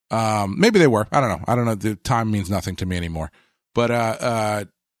 Maybe they were. I don't know. The time means nothing to me anymore. But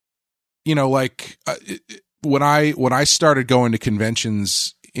when I started going to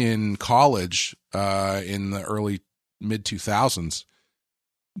conventions in college in the early mid 2000s,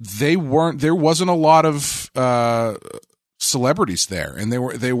 there wasn't a lot of celebrities there, and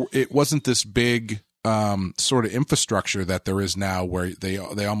it wasn't this big sort of infrastructure that there is now, where they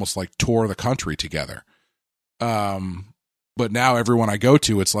almost like tour the country together. But now everyone I go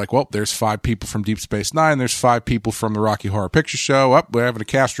to, it's like, well, there's 5 people from Deep Space Nine, there's 5 people from the Rocky Horror Picture Show. We're having a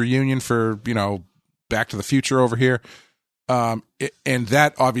cast reunion for Back to the Future over here. And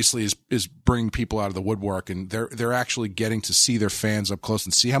that obviously is bringing people out of the woodwork, and they're actually getting to see their fans up close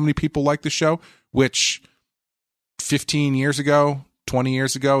and see how many people like the show, which 15 years ago, 20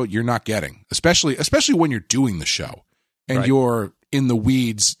 years ago, you're not getting, especially when you're doing the show and you're in the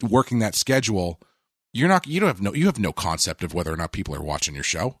weeds working that schedule. You have no concept of whether or not people are watching your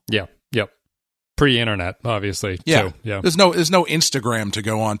show. Yeah. Yep. Pre-internet, obviously. Yeah. Too. Yeah. There's no Instagram to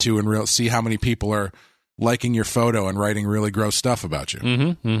go on to and see how many people are liking your photo and writing really gross stuff about you.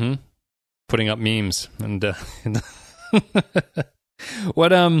 Mm-hmm. Mm-hmm. Putting up memes and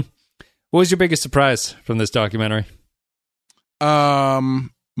what was your biggest surprise from this documentary?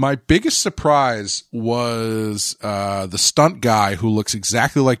 My biggest surprise was the stunt guy who looks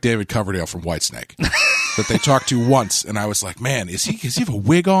exactly like David Coverdale from Whitesnake that they talked to once, and I was like, man, does he have a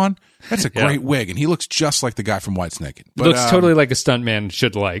wig on? That's a great wig, and he looks just like the guy from Whitesnake. But, looks totally like a stuntman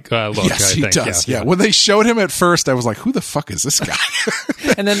should look. Yes, he does. Yeah. When they showed him at first, I was like, who the fuck is this guy?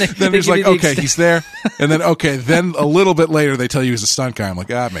 And then then he's like, okay, he's there. And then, then a little bit later, they tell you he's a stunt guy. I'm like,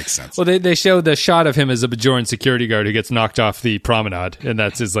 that makes sense. Well, they show the shot of him as a Bajoran security guard who gets knocked off the promenade, and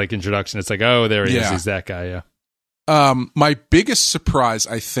that's his introduction. It's like, oh, there he is. He's that guy. Yeah. My biggest surprise,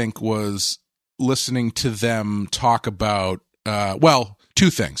 I think, was listening to them talk about, 2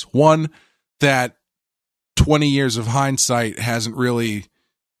 things. One, that 20 years of hindsight hasn't really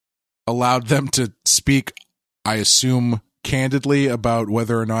allowed them to speak, I assume, candidly about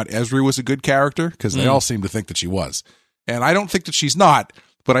whether or not Esri was a good character, because they all seem to think that she was. And I don't think that she's not,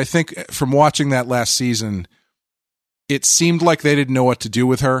 but I think from watching that last season, it seemed like they didn't know what to do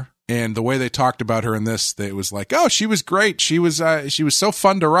with her. And the way they talked about her in this, it was like, oh, she was great. She was so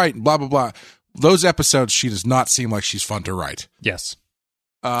fun to write, and blah, blah, blah. Those episodes, she does not seem like she's fun to write. Yes.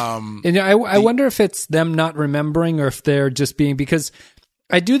 And I wonder if it's them not remembering, or if they're just being, because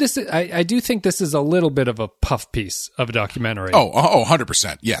I do think this is a little bit of a puff piece of a documentary. Oh,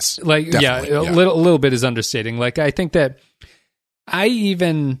 100%. Yes. A little bit is understating. I think that I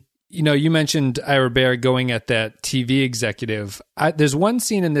even, you mentioned Ira Bear going at that TV executive. There's one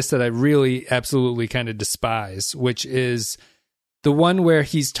scene in this that I really absolutely kind of despise, which is the one where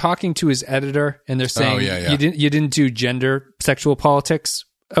he's talking to his editor and they're saying, you didn't do gender sexual politics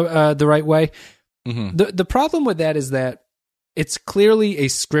the right way. Mm-hmm. The problem with that is that it's clearly a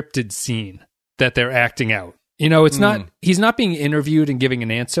scripted scene that they're acting out. It's not, he's not being interviewed and giving an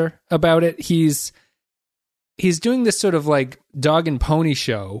answer about it. He's doing this sort of dog and pony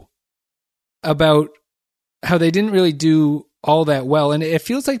show about how they didn't really do all that well. And it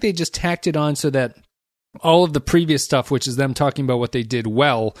feels like they just tacked it on so that all of the previous stuff, which is them talking about what they did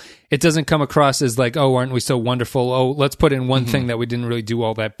well, it doesn't come across as oh, aren't we so wonderful? Oh, let's put in one thing that we didn't really do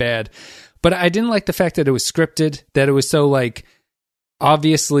all that bad. But I didn't like the fact that it was scripted, that it was so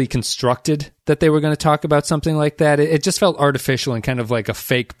obviously constructed that they were going to talk about something like that. It just felt artificial and kind of like a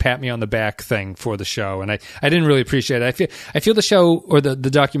fake pat me on the back thing for the show. And I didn't really appreciate it. I feel the show or the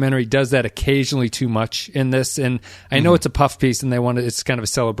documentary does that occasionally too much in this. And I know it's a puff piece and it's kind of a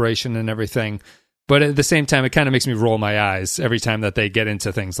celebration and everything. But at the same time, it kind of makes me roll my eyes every time that they get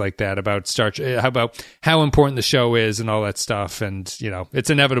into things like that about how important the show is and all that stuff. And, it's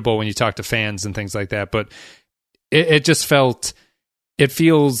inevitable when you talk to fans and things like that. But it just feels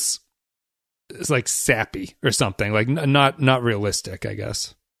sappy or something, not realistic, I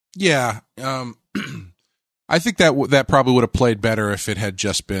guess. Yeah. I think that probably would have played better if it had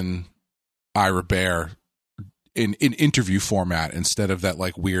just been Ira Bear in interview format instead of that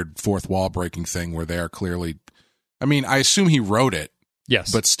weird fourth wall breaking thing where they are clearly, I assume he wrote it.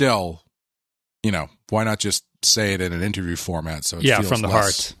 Yes. But still, why not just say it in an interview format? So it feels from the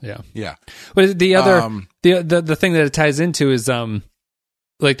less, heart. Yeah. Yeah. But the other, the thing that it ties into is,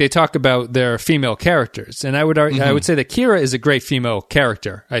 they talk about their female characters, and I would argue, I would say that Kira is a great female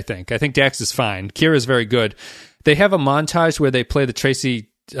character. I think Dax is fine. Kira is very good. They have a montage where they play the Tracy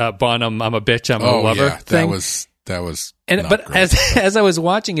Bonham, I'm a bitch, I'm a lover thing. That was but great. as I was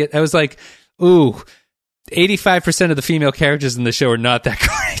watching it, I was like, ooh, 85% of the female characters in the show are not that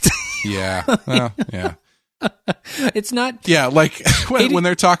great. Yeah. Well, yeah. It's not. Yeah, like when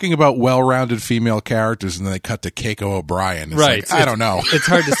they're talking about well-rounded female characters and then they cut to Keiko O'Brien. It's Right. Like, I don't know. It's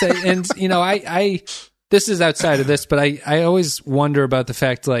hard to say. And, I this is outside of this, but I always wonder about the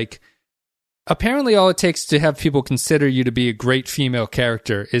fact, like, apparently all it takes to have people consider you to be a great female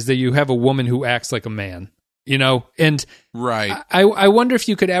character is that you have a woman who acts like a man, And right. I wonder if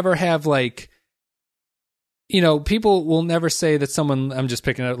you could ever have, like, people will never say that someone, I'm just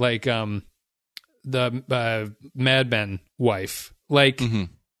picking out, like, the Mad Men wife. Like,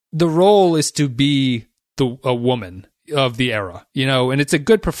 the role is to be a woman of the era, and it's a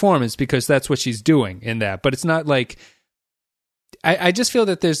good performance because that's what she's doing in that. But it's not like, I just feel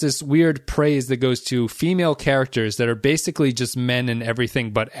that there's this weird praise that goes to female characters that are basically just men in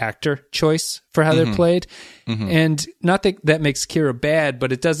everything but actor choice for how they're played. And not that makes Kira bad,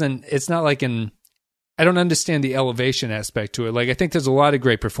 but it's not like I don't understand the elevation aspect to it. Like, I think there's a lot of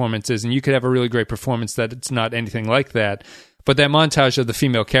great performances, and you could have a really great performance that it's not anything like that. But that montage of the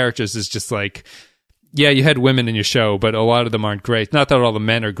female characters is just like, yeah, you had women in your show, but a lot of them aren't great. Not that all the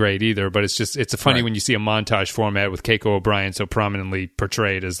men are great either, but it's funny when you see a montage format with Keiko O'Brien so prominently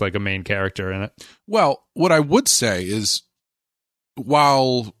portrayed as like a main character in it. Well, what I would say is,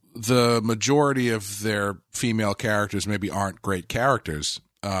 while the majority of their female characters maybe aren't great characters,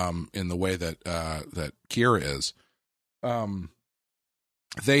 in the way that Kira is,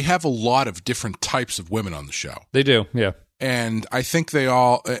 they have a lot of different types of women on the show. They do, yeah. And I think they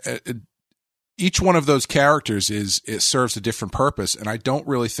all, each one of those characters it serves a different purpose. And I don't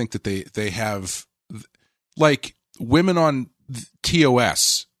really think that they have, like, women on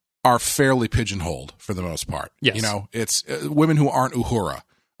TOS are fairly pigeonholed for the most part. Yes. It's women who aren't Uhura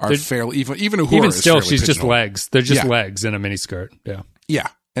are fairly, even Uhura even is still, fairly she's just pigeonholed. legs. They're just legs in a miniskirt. Yeah. Yeah.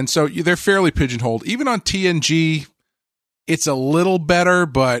 And so they're fairly pigeonholed. Even on TNG, it's a little better,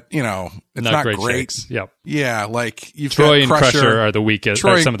 but, it's not great. Shakes. Yep. Yeah, like you've Troy got and Crusher are the weakest,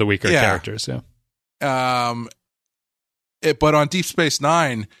 are some of the weaker characters. Yeah. But on Deep Space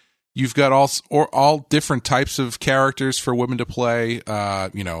Nine, you've got all different types of characters for women to play.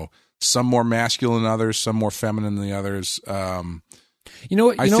 Some more masculine than others, some more feminine than the others. You know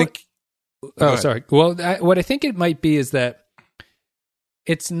what? I think. Oh, sorry. Well, what I think it might be is that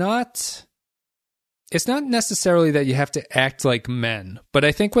it's not necessarily that you have to act like men, but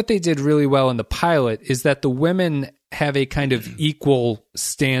I think what they did really well in the pilot is that the women have a kind of equal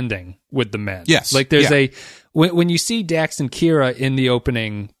standing with the men. Yes. Like there's when you see Dax and Kira in the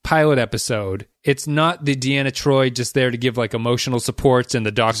opening pilot episode, it's not the Deanna Troi just there to give like emotional supports and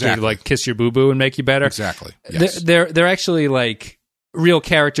the doctor to like kiss your boo-boo and make you better. Exactly. Yes. They're actually like real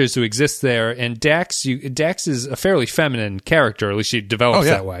characters who exist there, and Dax is a fairly feminine character, at least she develops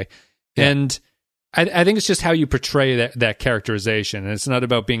that way. Yeah. And I think it's just how you portray that characterization, and it's not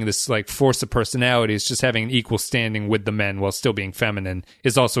about being this like force of personality. It's just having an equal standing with the men while still being feminine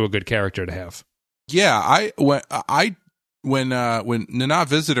is also a good character to have. Yeah, when Nana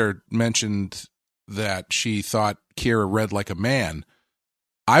Visitor mentioned that she thought Kira read like a man,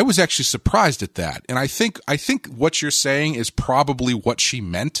 I was actually surprised at that. And I think what you're saying is probably what she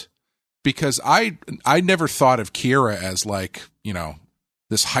meant, because I never thought of Kira as like,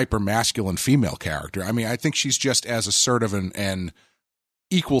 this hyper masculine female character. I mean, I think she's just as assertive and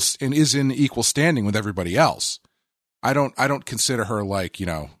equal and is in equal standing with everybody else. I don't consider her like,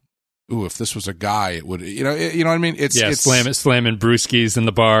 ooh, if this was a guy, it would, you know what I mean? It's slamming brewskis in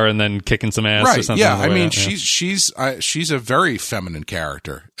the bar and then kicking some ass or something. Yeah, I mean, she's a very feminine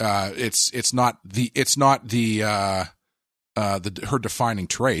character. It's not her defining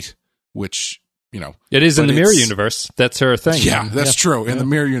trait, which, it is in the Mirror universe. That's her thing. Yeah, that's true. In the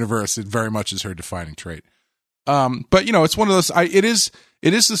Mirror universe, it very much is her defining trait. But it's one of those. It is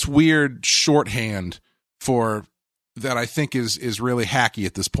this weird shorthand for that. I think is really hacky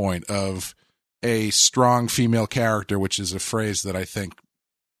at this point, of a strong female character, which is a phrase that I think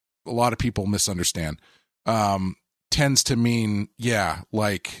a lot of people misunderstand. Tends to mean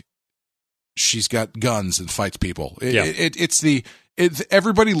like she's got guns and fights people.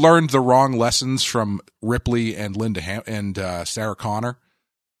 Everybody learned the wrong lessons from Ripley and Sarah Connor,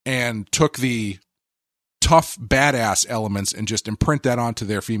 and took the tough badass elements and just imprint that onto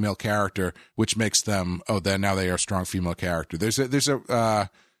their female character, which makes them now they are a strong female character. I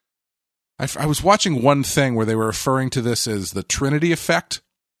was watching one thing where they were referring to this as the Trinity effect,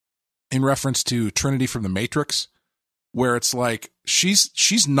 in reference to Trinity from the Matrix, where it's like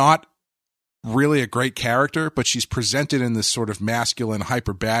she's not really a great character, but she's presented in this sort of masculine,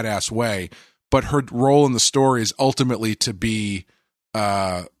 hyper badass way. But her role in the story is ultimately to be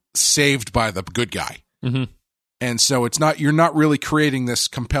saved by the good guy. Mm-hmm. And so you're not really creating this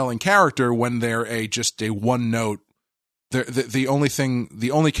compelling character when they're just a one note. The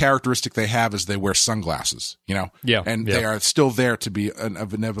only characteristic they have is they wear sunglasses, Yeah. and they are still there to be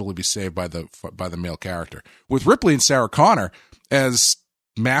inevitably be saved by the male character. With Ripley and Sarah Connor, as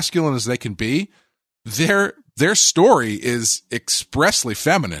masculine as they can be, their story is expressly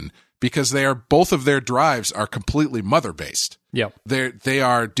feminine because both of their drives are completely mother based. Yeah. They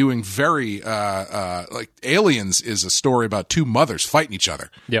are doing very like Aliens is a story about two mothers fighting each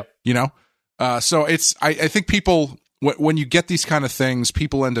other. Yep. So I think people, when you get these kind of things,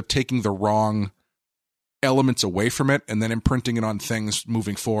 people end up taking the wrong elements away from it and then imprinting it on things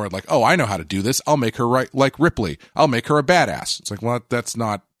moving forward. Like, oh, I know how to do this. I'll make her right like Ripley. I'll make her a badass. It's like, well, that's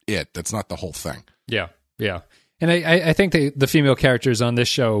not it. That's not the whole thing. Yeah. Yeah. And I think the female characters on this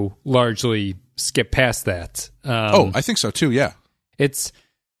show largely skip past that. I think so too. Yeah. The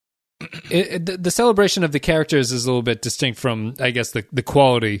celebration of the characters is a little bit distinct from, I guess, the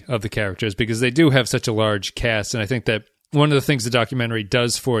quality of the characters, because they do have such a large cast. And I think that one of the things the documentary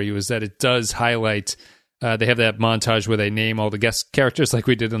does for you is that it does highlight, they have that montage where they name all the guest characters like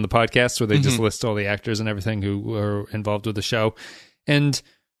we did in the podcast, where they just list all the actors and everything who are involved with the show. And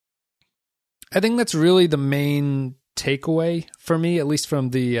I think that's really the main takeaway for me, at least from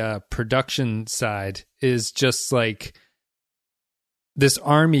the production side, is just like this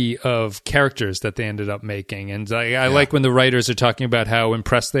army of characters that they ended up making. And I like when the writers are talking about how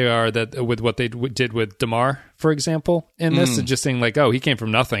impressed they are with what they did with Damar, for example, in this, and just saying like, oh, he came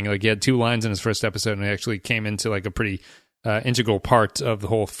from nothing. Like, he had 2 lines in his first episode and he actually came into like a pretty integral part of the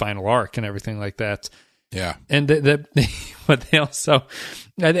whole final arc and everything like that. Yeah. And but they also,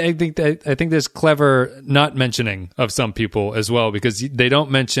 I think there's clever not mentioning of some people as well, because they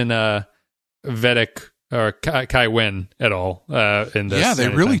don't mention Vedic or Kai Wynn at all in this. Yeah, they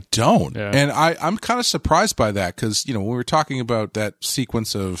really don't. Yeah. And I'm kind of surprised by that, because, when we were talking about that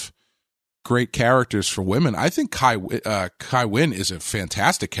sequence of great characters for women, I think Kai Wynn is a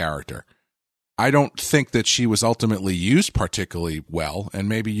fantastic character. I don't think that she was ultimately used particularly well, and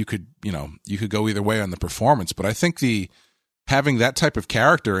maybe you could go either way on the performance, but I think having that type of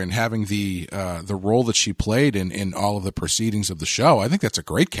character and having the role that she played in all of the proceedings of the show, I think that's a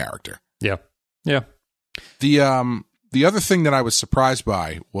great character. Yeah. Yeah. The other thing that I was surprised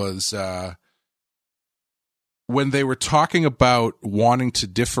by was when they were talking about wanting to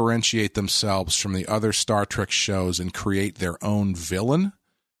differentiate themselves from the other Star Trek shows and create their own villain,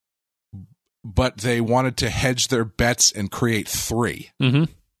 but they wanted to hedge their bets and create 3,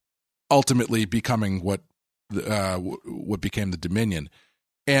 ultimately becoming what became the Dominion.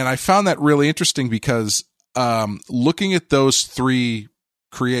 And I found that really interesting because looking at those 3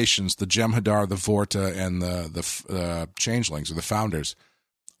 creations, the Jem'Hadar, the Vorta, and the Changelings, or the Founders,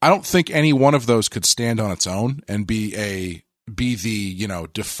 I don't think any one of those could stand on its own and be the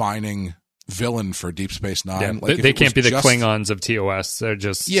defining villain for Deep Space Nine. Yeah, like they can't be the Klingons of TOS. They're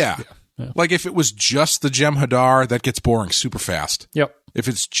just yeah. Like if it was just the Jem'Hadar, that gets boring super fast. Yep. If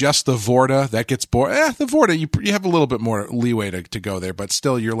it's just the Vorta, that gets boring. The Vorta, you have a little bit more leeway to go there, but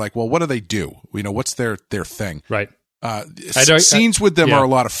still, you're like, well, what do they do? What's their thing? Right. Scenes with them are a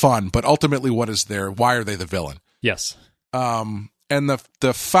lot of fun, but ultimately, why are they the villain? Yes. And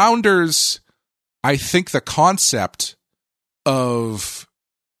the Founders, I think the concept of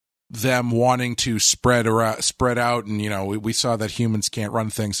them wanting to spread out, and we saw that humans can't run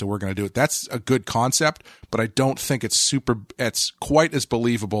things, so we're going to do it. That's a good concept, but I don't think it's quite as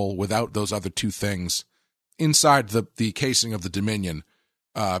believable without those other 2 things inside the casing of the Dominion,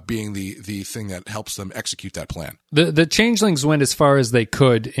 being the thing that helps them execute that plan. The Changelings went as far as they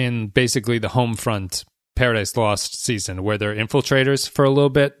could in basically the home front Paradise Lost season, where they're infiltrators for a little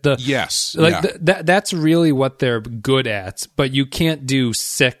bit. That's really what they're good at, but you can't do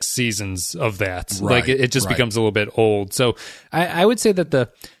 6 seasons of that. Right, like it just becomes a little bit old. So I would say that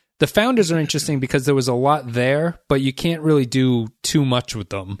the Founders are interesting because there was a lot there, but you can't really do too much with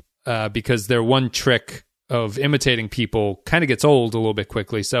them because their one trick of imitating people kind of gets old a little bit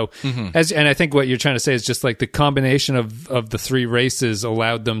quickly. So and I think what you're trying to say is just like the combination of the 3 races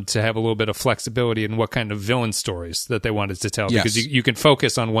allowed them to have a little bit of flexibility in what kind of villain stories that they wanted to tell, because you can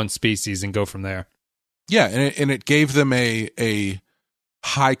focus on one species and go from there. Yeah. And it gave them a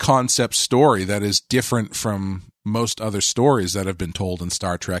high concept story that is different from most other stories that have been told in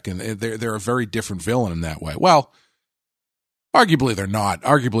Star Trek. And they're a very different villain in that way. Well, arguably they're not.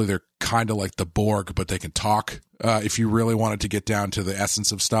 Arguably they're kind of like the Borg, but they can talk. If you really wanted to get down to the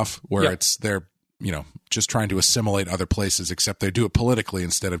essence of stuff, where they're just trying to assimilate other places, except they do it politically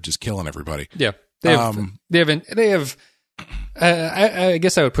instead of just killing everybody. Yeah, they have I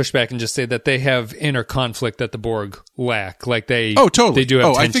guess I would push back and just say that they have inner conflict that the Borg lack. Like they totally. They do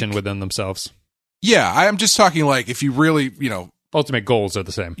have tension within themselves. Yeah, I'm just talking like if you really, ultimate goals are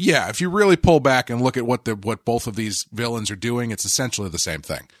the same. Yeah, if you really pull back and look at what both of these villains are doing, it's essentially the same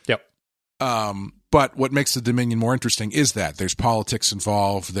thing. Yep. But what makes the Dominion more interesting is that there's politics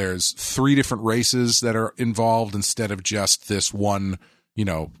involved. There's 3 different races that are involved instead of just this one,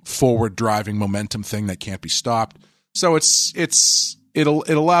 forward driving momentum thing that can't be stopped. So it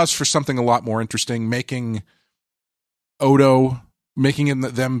allows for something a lot more interesting, making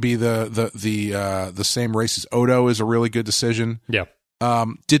them be the same race as Odo is a really good decision. Yeah.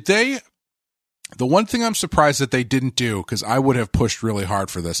 The one thing I'm surprised that they didn't do, because I would have pushed really hard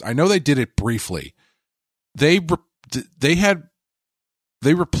for this. I know they did it briefly. They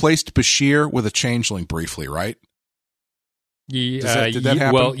replaced Bashir with a changeling briefly, right? Did that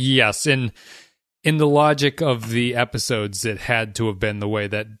happen? Well, yes. In the logic of the episodes, it had to have been the way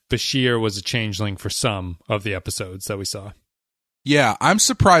that Bashir was a changeling for some of the episodes that we saw. Yeah, I'm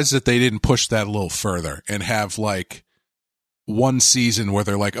surprised that they didn't push that a little further and have like one season where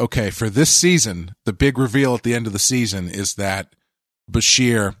they're like, okay, for this season, the big reveal at the end of the season is that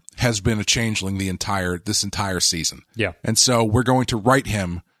Bashir has been a changeling this entire season. Yeah. And so we're going to write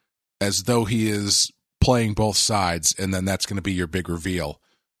him as though he is playing both sides, and then that's going to be your big reveal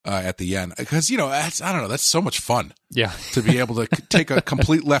at the end. Because, that's so much fun. Yeah. To be able to take a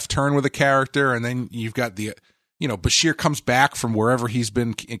complete left turn with a character, and then you've got Bashir comes back from wherever he's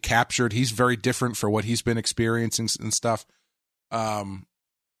been captured. He's very different for what he's been experiencing and stuff.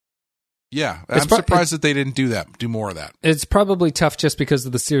 Yeah, I'm surprised that they didn't do more of that. It's probably tough just because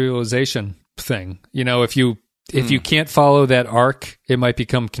of the serialization thing. If you can't follow that arc, it might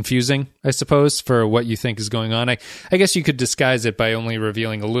become confusing, I suppose, for what you think is going on. I guess you could disguise it by only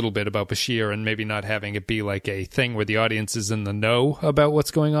revealing a little bit about Bashir and maybe not having it be like a thing where the audience is in the know about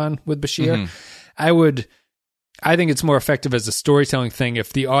what's going on with Bashir. Mm-hmm. I think it's more effective as a storytelling thing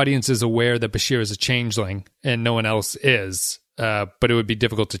if the audience is aware that Bashir is a changeling and no one else is. But it would be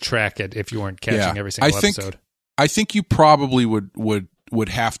difficult to track it if you weren't catching every single episode. I think you probably would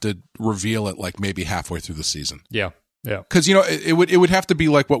have to reveal it like maybe halfway through the season. Yeah. Because it would have to be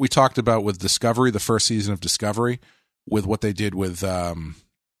like what we talked about with Discovery, the first season of Discovery, with what they did with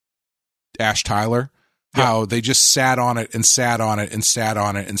Ash Tyler. How they just sat on it and sat on it and sat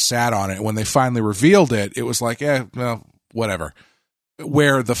on it and sat on it. When they finally revealed it, it was like, well, whatever.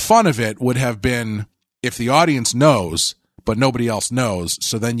 Where the fun of it would have been if the audience knows, but nobody else knows.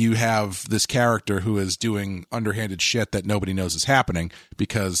 So then you have this character who is doing underhanded shit that nobody knows is happening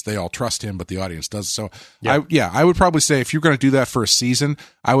because they all trust him, but the audience does. So I would probably say if you're going to do that for a season,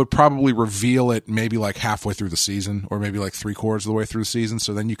 I would probably reveal it maybe like halfway through the season or maybe like 3/4 of the way through the season.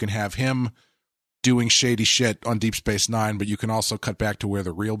 So then you can have him doing shady shit on Deep Space Nine, but you can also cut back to where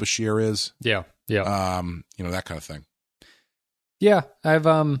the real Bashir is. Yeah. That kind of thing. Yeah, I've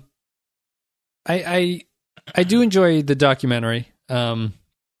I do enjoy the documentary. I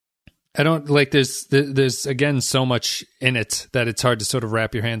don't like there's again so much in it that it's hard to sort of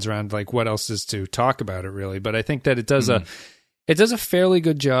wrap your hands around like what else is to talk about it really. But I think that it does a fairly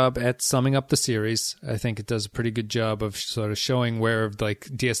good job at summing up the series. I think it does a pretty good job of sort of showing where like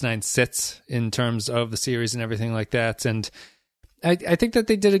DS9 sits in terms of the series and everything like that. And I think that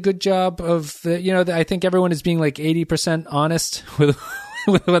they did a good job of I think everyone is being like 80% honest with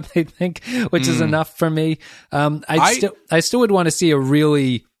what they think, which is enough for me. I still would want to see a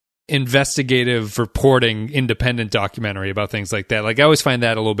really investigative reporting independent documentary about things like that. Like I always find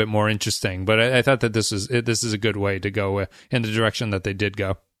that a little bit more interesting, but I thought that this is a good way to go in the direction that they did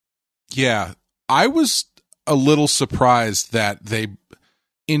go. Yeah. I was a little surprised that they,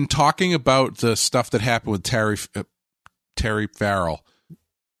 in talking about the stuff that happened with Terry Farrell,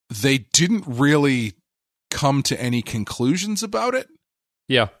 they didn't really come to any conclusions about it.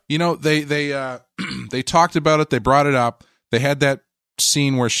 Yeah. They talked about it, they brought it up, they had that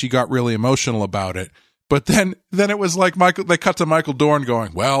scene where she got really emotional about it, but then it was like they cut to Michael Dorn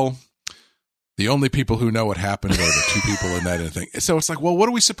going, well, the only people who know what happened are the 2 people in that thing. So it's like, well, what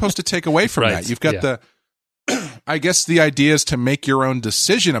are we supposed to take away from that? You've got I guess the idea is to make your own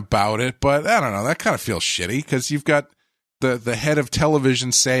decision about it, but I don't know, that kind of feels shitty because you've got the head of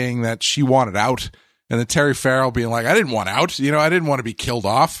television saying that she wanted out, and then Terry Farrell being like, I didn't want out, I didn't want to be killed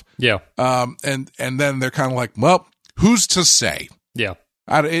off. Yeah. And then they're kind of like, well, who's to say? Yeah.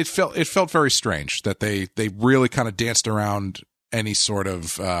 It felt very strange that they really kind of danced around any sort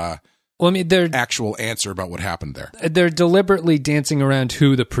of they're actual answer about what happened there. They're deliberately dancing around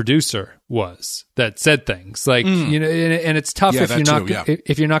who the producer was that said things like and it's tough if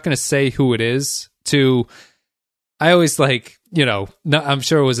you're not going to say who it is to I always like, I'm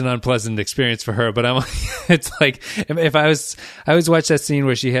sure it was an unpleasant experience for her, but it's like, if I always watch that scene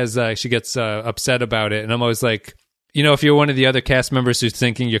where she gets upset about it, and I'm always like, if you're one of the other cast members who's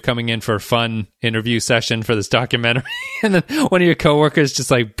thinking you're coming in for a fun interview session for this documentary, and then one of your coworkers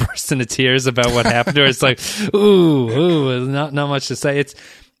just like bursts into tears about what happened to her, it's like, ooh, not much to say.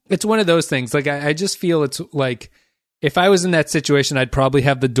 It's one of those things. Like, I just feel it's like, if I was in that situation, I'd probably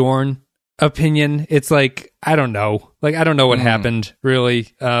have the Dorn opinion. It's like, I don't know. Like, I don't know what happened,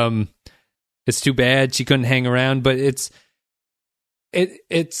 really. It's too bad she couldn't hang around, but I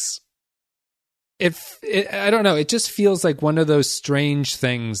don't know. It just feels like one of those strange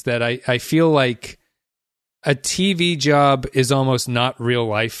things that I feel like a TV job is almost not real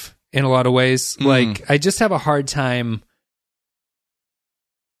life in a lot of ways. Like, I just have a hard time.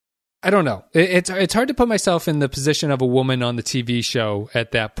 I don't know. It's hard to put myself in the position of a woman on the TV show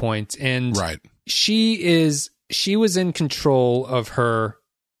at that point. And right. She was in control of her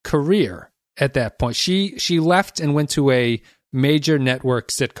career at that point. She left and went to a major network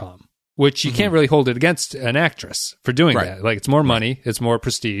sitcom, which you can't really hold it against an actress for doing that. Like, it's more money, it's more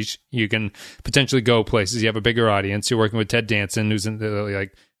prestige. You can potentially go places. You have a bigger audience. You're working with Ted Danson, who's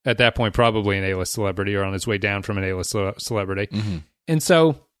like at that point probably an A-list celebrity or on his way down from an A-list celebrity. And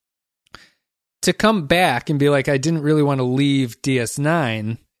so to come back and be like, I didn't really want to leave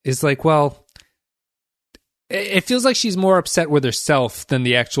DS9 is like, well, it feels like she's more upset with herself than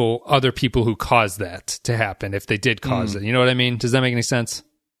the actual other people who caused that to happen, if they did cause it. You know what I mean? Does that make any sense?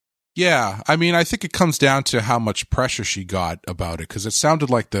 Yeah. I mean, I think it comes down to how much pressure she got about it, because it sounded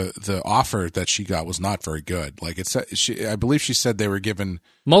like the offer that she got was not very good. Like, I believe she said they were given...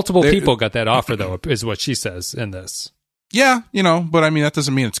 Multiple people got that offer, though, is what she says in this. Yeah, but I mean, that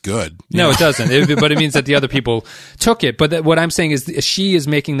doesn't mean it's good. No, it doesn't. But it means that the other people took it. But what I'm saying is she is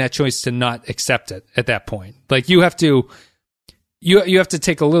making that choice to not accept it at that point. Like, you have to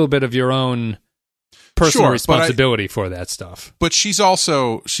take a little bit of your own personal responsibility for that stuff. But she's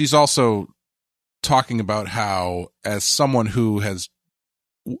also talking about how, as someone who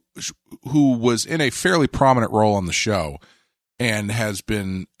was in a fairly prominent role on the show and has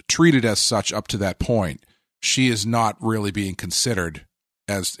been treated as such up to that point, she is not really being considered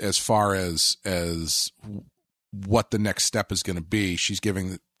as far as what the next step is going to be. She's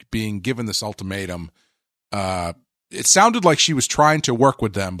being given this ultimatum. It sounded like she was trying to work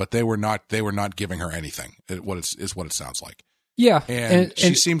with them, but they were not giving her anything. What it sounds like. Yeah, and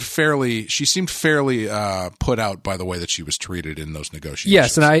she seemed fairly put out by the way that she was treated in those negotiations.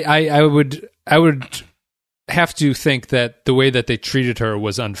 Yes, and I would have to think that the way that they treated her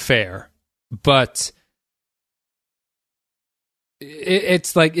was unfair, but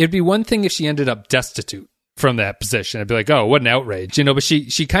it's like, it'd be one thing if she ended up destitute from that position. I'd be like, oh, what an outrage, but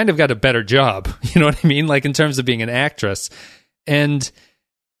she kind of got a better job, you know what I mean? Like, in terms of being an actress. And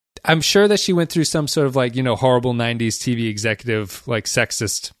I'm sure that she went through some sort of like, horrible 90s TV executive, like,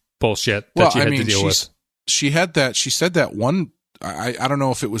 sexist bullshit that she had to deal with. She said that one, I don't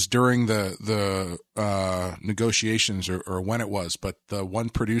know if it was during the negotiations or when it was, but the one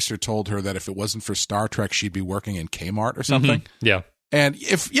producer told her that if it wasn't for Star Trek, she'd be working in Kmart or something. Yeah. And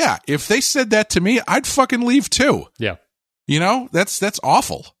if they said that to me, I'd fucking leave too. Yeah. That's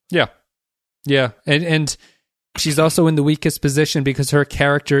awful. Yeah. Yeah. And she's also in the weakest position because her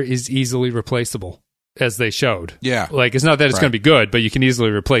character is easily replaceable, as they showed. Yeah. Like, it's not that it's going to be good, but you can easily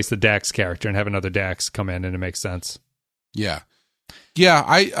replace the Dax character and have another Dax come in, and it makes sense. Yeah. Yeah,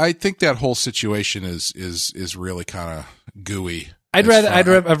 I think that whole situation is really kind of gooey. I'd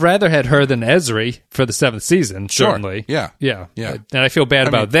rather had her than Ezri for the 7th season. Sure. Certainly. Yeah. And I feel bad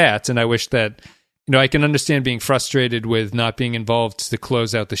about that, and I wish that I can understand being frustrated with not being involved to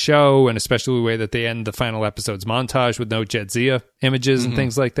close out the show, and especially the way that they end the final episode's montage with no Jadzia images and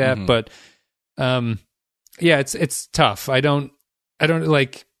things like that. But it's tough. I don't know.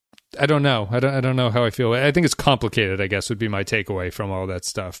 I don't know how I feel. I think it's complicated, I guess, would be my takeaway from all that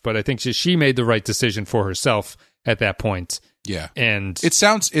stuff. But I think she made the right decision for herself at that point. Yeah. And it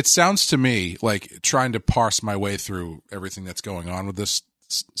sounds to me like, trying to parse my way through everything that's going on with this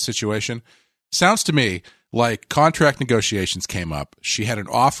situation, sounds to me like contract negotiations came up. She had an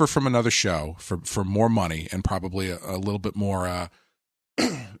offer from another show for more money and probably a little bit more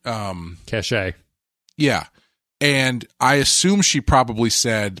cachet. Yeah. And I assume she probably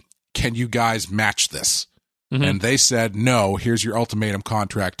said, can you guys match this? And they said, no, here's your ultimatum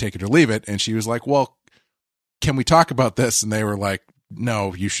contract, take it or leave it. And she was like, well, can we talk about this? And they were like,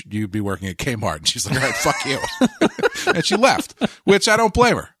 no, you'd be working at Kmart. And she's like, all right, fuck you. And she left, which I don't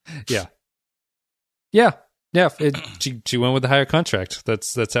blame her. Yeah. Yeah. Yeah. She went with the higher contract.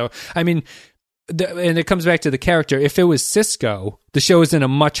 That's how, I mean, and it comes back to the character. If it was Cisco, the show is in a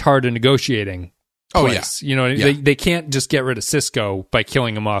much harder negotiating place. You know, they can't just get rid of Cisco by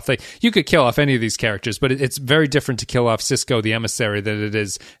killing him off. You could kill off any of these characters, but it's very different to kill off Cisco the emissary than it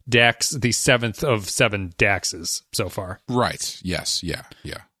is Dax, the 7th of 7 Daxes so far. Right. Yes. Yeah.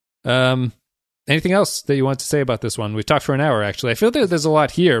 Anything else that you want to say about this one? We've talked for an hour, actually. I feel that there's a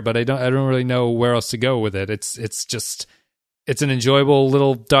lot here, but I don't really know where else to go with it. It's an enjoyable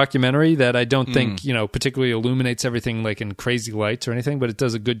little documentary that I don't think, particularly illuminates everything like in crazy lights or anything, but it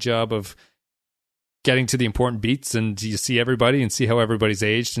does a good job of getting to the important beats, and you see everybody and see how everybody's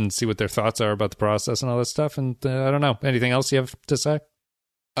aged and see what their thoughts are about the process and all that stuff. And I don't know. Anything else you have to say?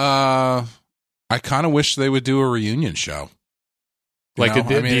 I kind of wish they would do a reunion show. Like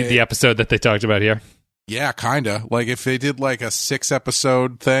the episode that they talked about here? Yeah, kind of. Like if they did like a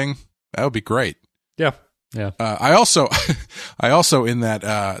 6-episode thing, that would be great. Yeah. Yeah. I also in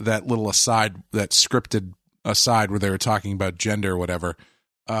that little aside, that scripted aside where they were talking about gender or whatever,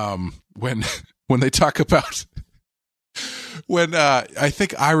 when they talk about when I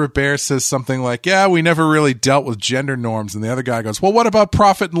think Ira Bear says something like, "Yeah, we never really dealt with gender norms," and the other guy goes, "Well, what about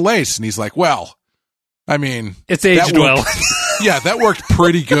Prophet and Lace?" And he's like, "Well, I mean, it's aged well." Yeah, that worked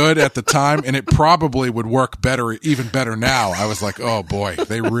pretty good at the time, and it probably would work even better now. I was like, oh boy,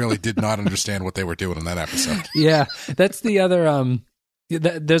 they really did not understand what they were doing in that episode. Yeah, that's the other.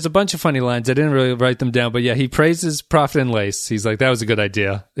 There's a bunch of funny lines. I didn't really write them down, but yeah, he praises Prophet and Lace. He's like, that was a good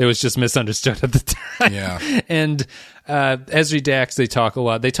idea. It was just misunderstood at the time. Yeah. And Esri Dax, they talk a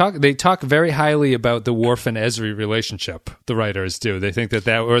lot. They talk very highly about the Worf and Esri relationship. The writers do. They think that,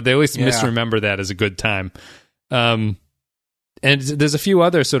 or they at least misremember that as a good time. And there's a few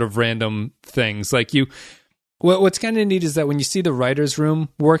other sort of random things. Like what's kind of neat is that when you see the writer's room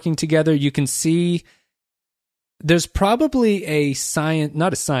working together, you can see there's probably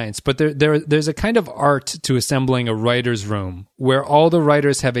not a science, but there's a kind of art to assembling a writer's room where all the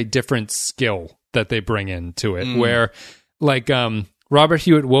writers have a different skill that they bring into it. Where like, Robert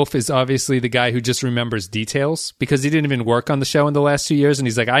Hewitt Wolf is obviously the guy who just remembers details because he didn't even work on the show in the last 2 years. And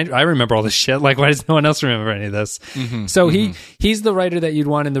he's like, I remember all this shit. Like, why does no one else remember any of this? So he's the writer that you'd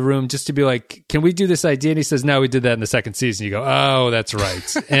want in the room just to be like, can we do this idea? And he says, no, we did that in the second season. You go, oh, that's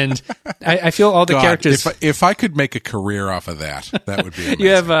right. And I feel all the characters. If I could make a career off of that would be amazing.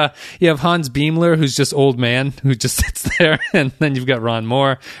 You have Hans Beimler, who's just old man, who just sits there. And then you've got Ron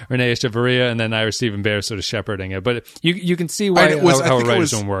Moore, Renee Echevarria, and then Ira Stephen Bear sort of shepherding it. But you can see why how a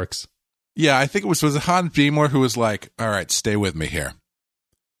writer's room works. Yeah, I think was it Hans Beimler who was like, all right, stay with me here.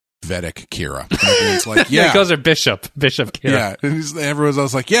 Vedic Kira. And everyone's like, yeah. He calls her Bishop Kira. Yeah. And everyone's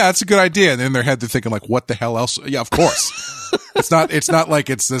always like, yeah, that's a good idea. And in their head, they're thinking like, what the hell else? Yeah, of course. It's not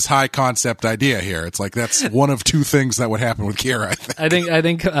like it's this high concept idea here. It's like, that's one of two things that would happen with Kira, I think. I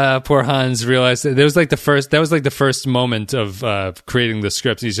think poor Hans realized that that was like the first moment of creating the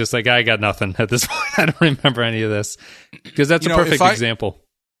script. He's just like, I got nothing at this point. I don't remember any of this. Because that's a perfect example.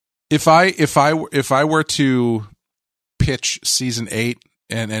 If I were to pitch season 8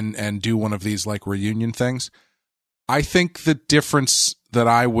 and do one of these like reunion things, I think the difference that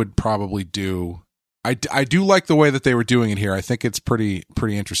I would probably do, I do like the way that they were doing it here. I think it's pretty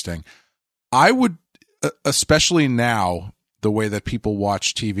interesting. I would, especially now, the way that people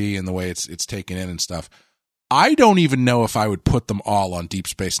watch TV and the way it's taken in and stuff, I don't even know if I would put them all on Deep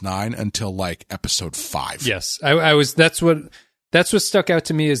Space Nine until like episode 5. Yes, I was. That's what stuck out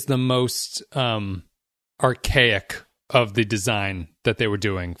to me as the most archaic of the design that they were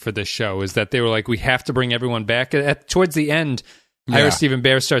doing for this show. Is that they were like, we have to bring everyone back. Towards the end, Ira Stephen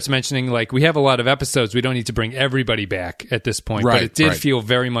Bear starts mentioning like, we have a lot of episodes. We don't need to bring everybody back at this point. Right, but it did feel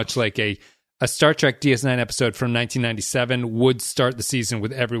very much like a Star Trek DS9 episode from 1997 would start the season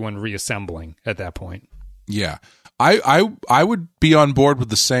with everyone reassembling at that point. Yeah. I would be on board with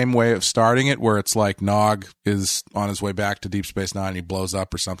the same way of starting it, where it's like Nog is on his way back to Deep Space Nine, he blows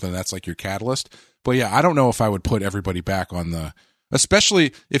up or something, that's like your catalyst. But yeah, I don't know if I would put everybody back on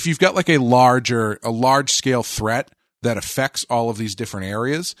especially if you've got like a large scale threat that affects all of these different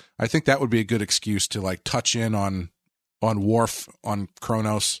areas. I think that would be a good excuse to like touch in on Worf, on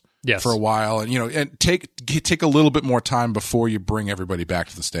Kronos for a while, and and take a little bit more time before you bring everybody back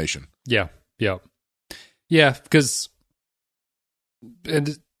to the station. Yeah. Because,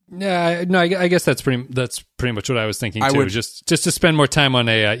 I guess that's pretty much what I was thinking too. Just to spend more time on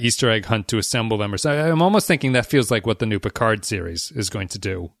a Easter egg hunt to assemble them, or so. I'm almost thinking that feels like what the new Picard series is going to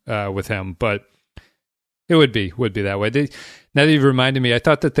do with him. But it would be that way. Now that you've reminded me, I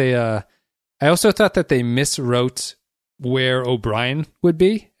also thought that they miswrote where O'Brien would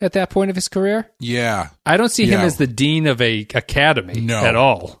be at that point of his career. Yeah, I don't see him as the dean of a academy at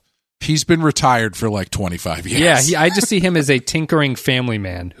all. He's been retired for like 25 years. Yeah, I just see him as a tinkering family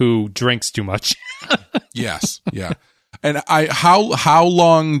man who drinks too much. Yes, yeah. And how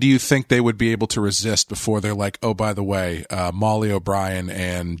long do you think they would be able to resist before they're like, oh, by the way, Molly O'Brien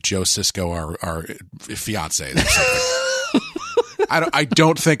and Joe Sisko are fiancés or something? I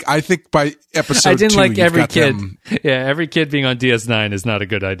don't think. I think by episode 2, I didn't like every kid. Them, yeah, every kid being on DS9 is not a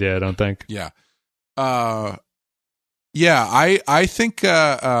good idea. I don't think. Yeah. Yeah. I think.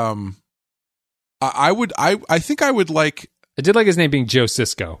 I think I would like. I did like his name being Joe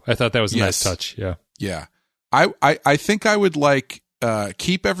Sisko. I thought that was a nice touch. Yeah. Yeah. I think I would like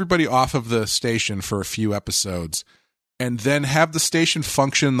keep everybody off of the station for a few episodes, and then have the station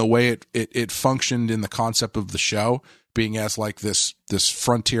function the way it functioned in the concept of the show, being as like this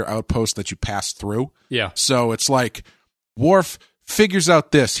frontier outpost that you pass through. Yeah. So it's like Worf figures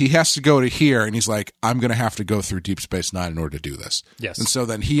out this. He has to go to here, and he's like, I'm going to have to go through Deep Space Nine in order to do this. Yes. And so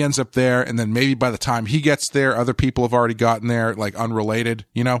then he ends up there, and then maybe by the time he gets there, other people have already gotten there, like unrelated,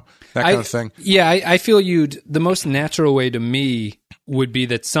 that kind of thing. Yeah, I feel the most natural way to me would be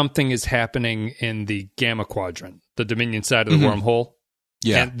that something is happening in the Gamma Quadrant, the Dominion side of the wormhole.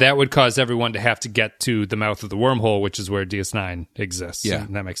 Yeah. And that would cause everyone to have to get to the mouth of the wormhole, which is where DS9 exists. Yeah.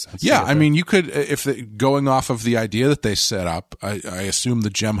 And that makes sense. Yeah, I mean, you could, going off of the idea that they set up, I assume the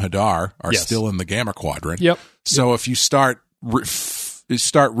Jem'Hadar are still in the Gamma Quadrant. Yep. So if you start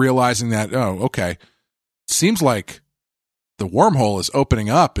realizing that, oh, okay, seems like the wormhole is opening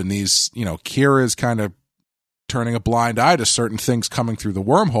up, and these, Kira is kind of turning a blind eye to certain things coming through the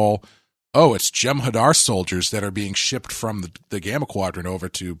wormhole. Oh, it's Jem'Hadar soldiers that are being shipped from the Gamma Quadrant over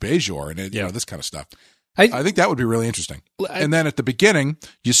to Bajor, and this kind of stuff. I think that would be really interesting. And then at the beginning,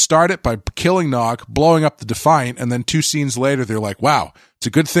 you start it by killing Nog, blowing up the Defiant, and then 2 scenes later, they're like, wow, it's a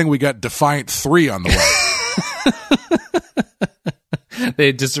good thing we got Defiant 3 on the way.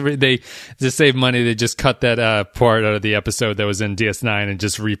 They just save money. They just cut that part out of the episode that was in DS9 and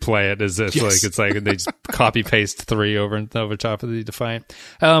just replay it as if it's like they just copy paste 3 over top of the Defiant.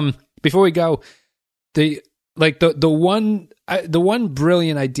 Before we go, the one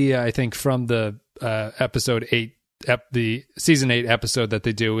brilliant idea I think from the episode 8, the season 8 episode that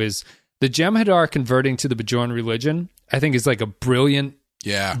they do is the Jem'Hadar converting to the Bajoran religion. I think is like a brilliant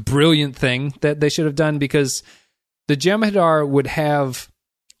thing that they should have done, because the Jem'Hadar would have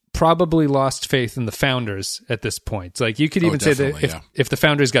probably lost faith in the founders at this point. Like you could even say that if the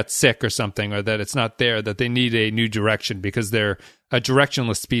founders got sick or something, or that it's not there, that they need a new direction because they're a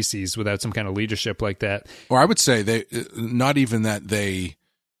directionless species without some kind of leadership like that. Or I would say they, not even that they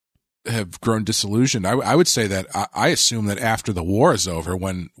have grown disillusioned. I would say that I assume that after the war is over,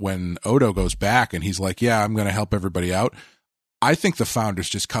 when Odo goes back and he's like, yeah, I'm going to help everybody out, I think the founders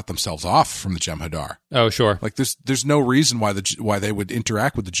just cut themselves off from the Jem'Hadar. Oh, sure. Like there's no reason why they would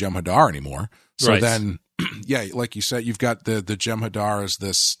interact with the Jem'Hadar anymore. So then, yeah, like you said, you've got the Jem'Hadar as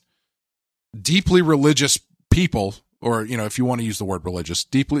this deeply religious people, or if you want to use the word religious,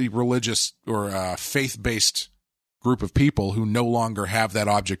 deeply religious or faith-based group of people who no longer have that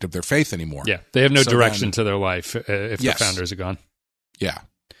object of their faith anymore. Yeah, they have no direction to their life if the founders are gone. Yeah,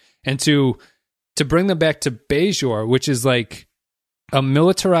 and to bring them back to Bajor, which is like a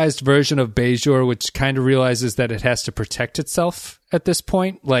militarized version of Bajor, which kind of realizes that it has to protect itself at this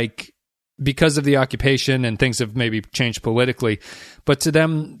point, like because of the occupation and things have maybe changed politically. But to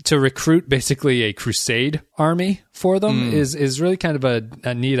them, to recruit basically a crusade army for them is really kind of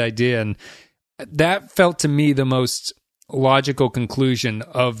a neat idea. And that felt to me the most logical conclusion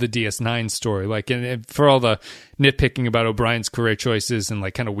of the DS9 story. Like, and for all the nitpicking about O'Brien's career choices and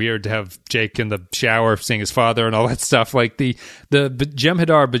like kind of weird to have Jake in the shower seeing his father and all that stuff, like the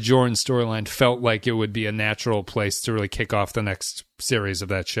Jem'Hadar Bajoran storyline felt like it would be a natural place to really kick off the next series of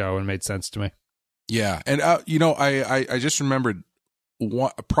that show, and made sense to me. Yeah, and I just remembered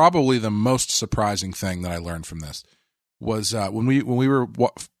probably the most surprising thing that I learned from this was when we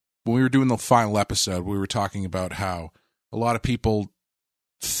were doing the final episode, we were talking about how a lot of people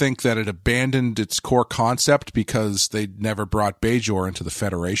think that it abandoned its core concept because they never brought Bajor into the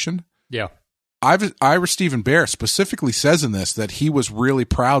Federation. Yeah. Ira Stephen Bear specifically says in this that he was really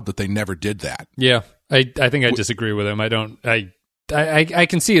proud that they never did that. Yeah. I think I disagree with him. I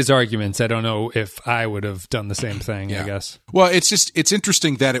can see his arguments. I don't know if I would have done the same thing, I guess. Well, it's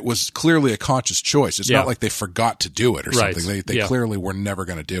interesting that it was clearly a conscious choice. It's not like they forgot to do it or something. They clearly were never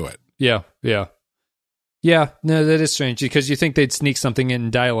going to do it. Yeah, yeah. Yeah, no, that is strange, because you think they'd sneak something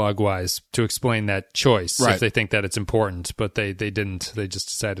in dialogue-wise to explain that choice if they think that it's important, but they didn't. They just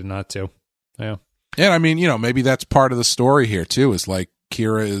decided not to. Yeah. And I mean, maybe that's part of the story here, too, is like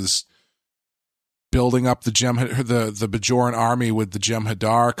Kira is building up the Bajoran army with the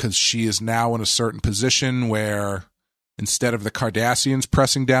Jem'Hadar, because she is now in a certain position where instead of the Cardassians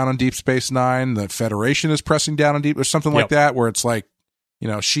pressing down on Deep Space Nine, the Federation is pressing down on or something like that, where it's like,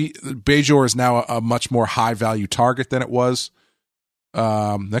 Bajor is now a much more high value target than it was.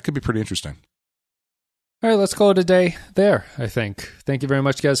 That could be pretty interesting. All right, let's call it a day there, I think. Thank you very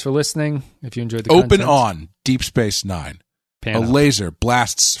much, guys, for listening. If you enjoyed the Open content. on Deep Space Nine. A laser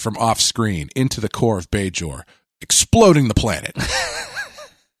blasts from off-screen into the core of Bajor, exploding the planet.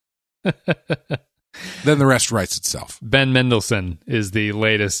 Then the rest writes itself. Ben Mendelsohn is the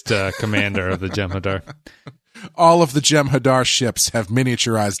latest commander of the Jem'Hadar. All of the Jem'Hadar ships have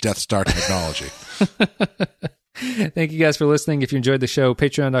miniaturized Death Star technology. Thank you guys for listening. If you enjoyed the show,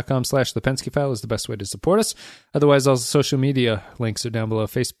 patreon.com/The Pensky File is the best way to support us. Otherwise, all the social media links are down below.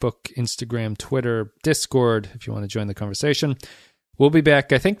 Facebook, Instagram, Twitter, Discord, if you want to join the conversation. We'll be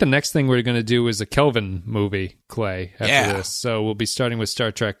back. I think the next thing we're going to do is a Kelvin movie, Clay, after this. So we'll be starting with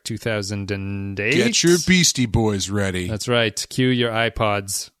Star Trek 2008. Get your Beastie Boys ready. That's right. Cue your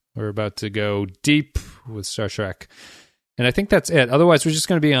iPods. We're about to go deep with Star Trek. And I think that's it. Otherwise, we're just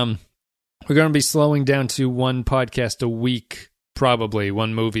going to be... We're going to be slowing down to one podcast a week, probably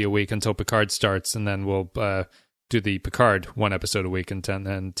one movie a week until Picard starts, and then we'll do the Picard one episode a week until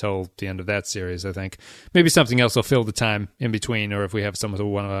the end of that series, I think. Maybe something else will fill the time in between, or if we have some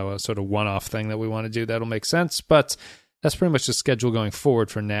sort of one-off thing that we want to do, that'll make sense. But that's pretty much the schedule going forward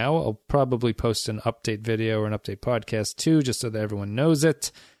for now. I'll probably post an update video or an update podcast too, just so that everyone knows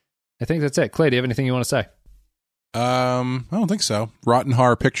it. I think that's it. Clay, do you have anything you want to say? I don't think so. Rotten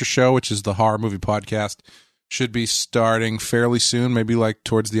Horror Picture Show, which is the horror movie podcast, should be starting fairly soon, maybe like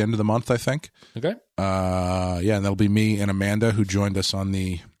towards the end of the month, I think. Okay. And that'll be me and Amanda, who joined us on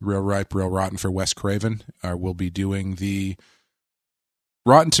the Real Ripe, Real Rotten for Wes Craven. We'll be doing the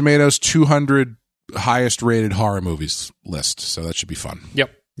Rotten Tomatoes 200 highest rated horror movies list, so that should be fun.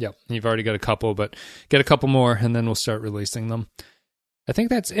 Yep. You've already got a couple, but get a couple more, and then we'll start releasing them. I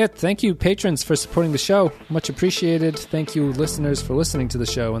think that's it. Thank you, patrons, for supporting the show. Much appreciated. Thank you, listeners, for listening to the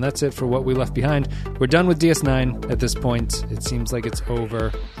show. And that's it for What We Left Behind. We're done with DS9 at this point. It seems like it's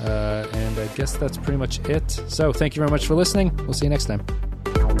over. And I guess that's pretty much it. So thank you very much for listening. We'll see you next time.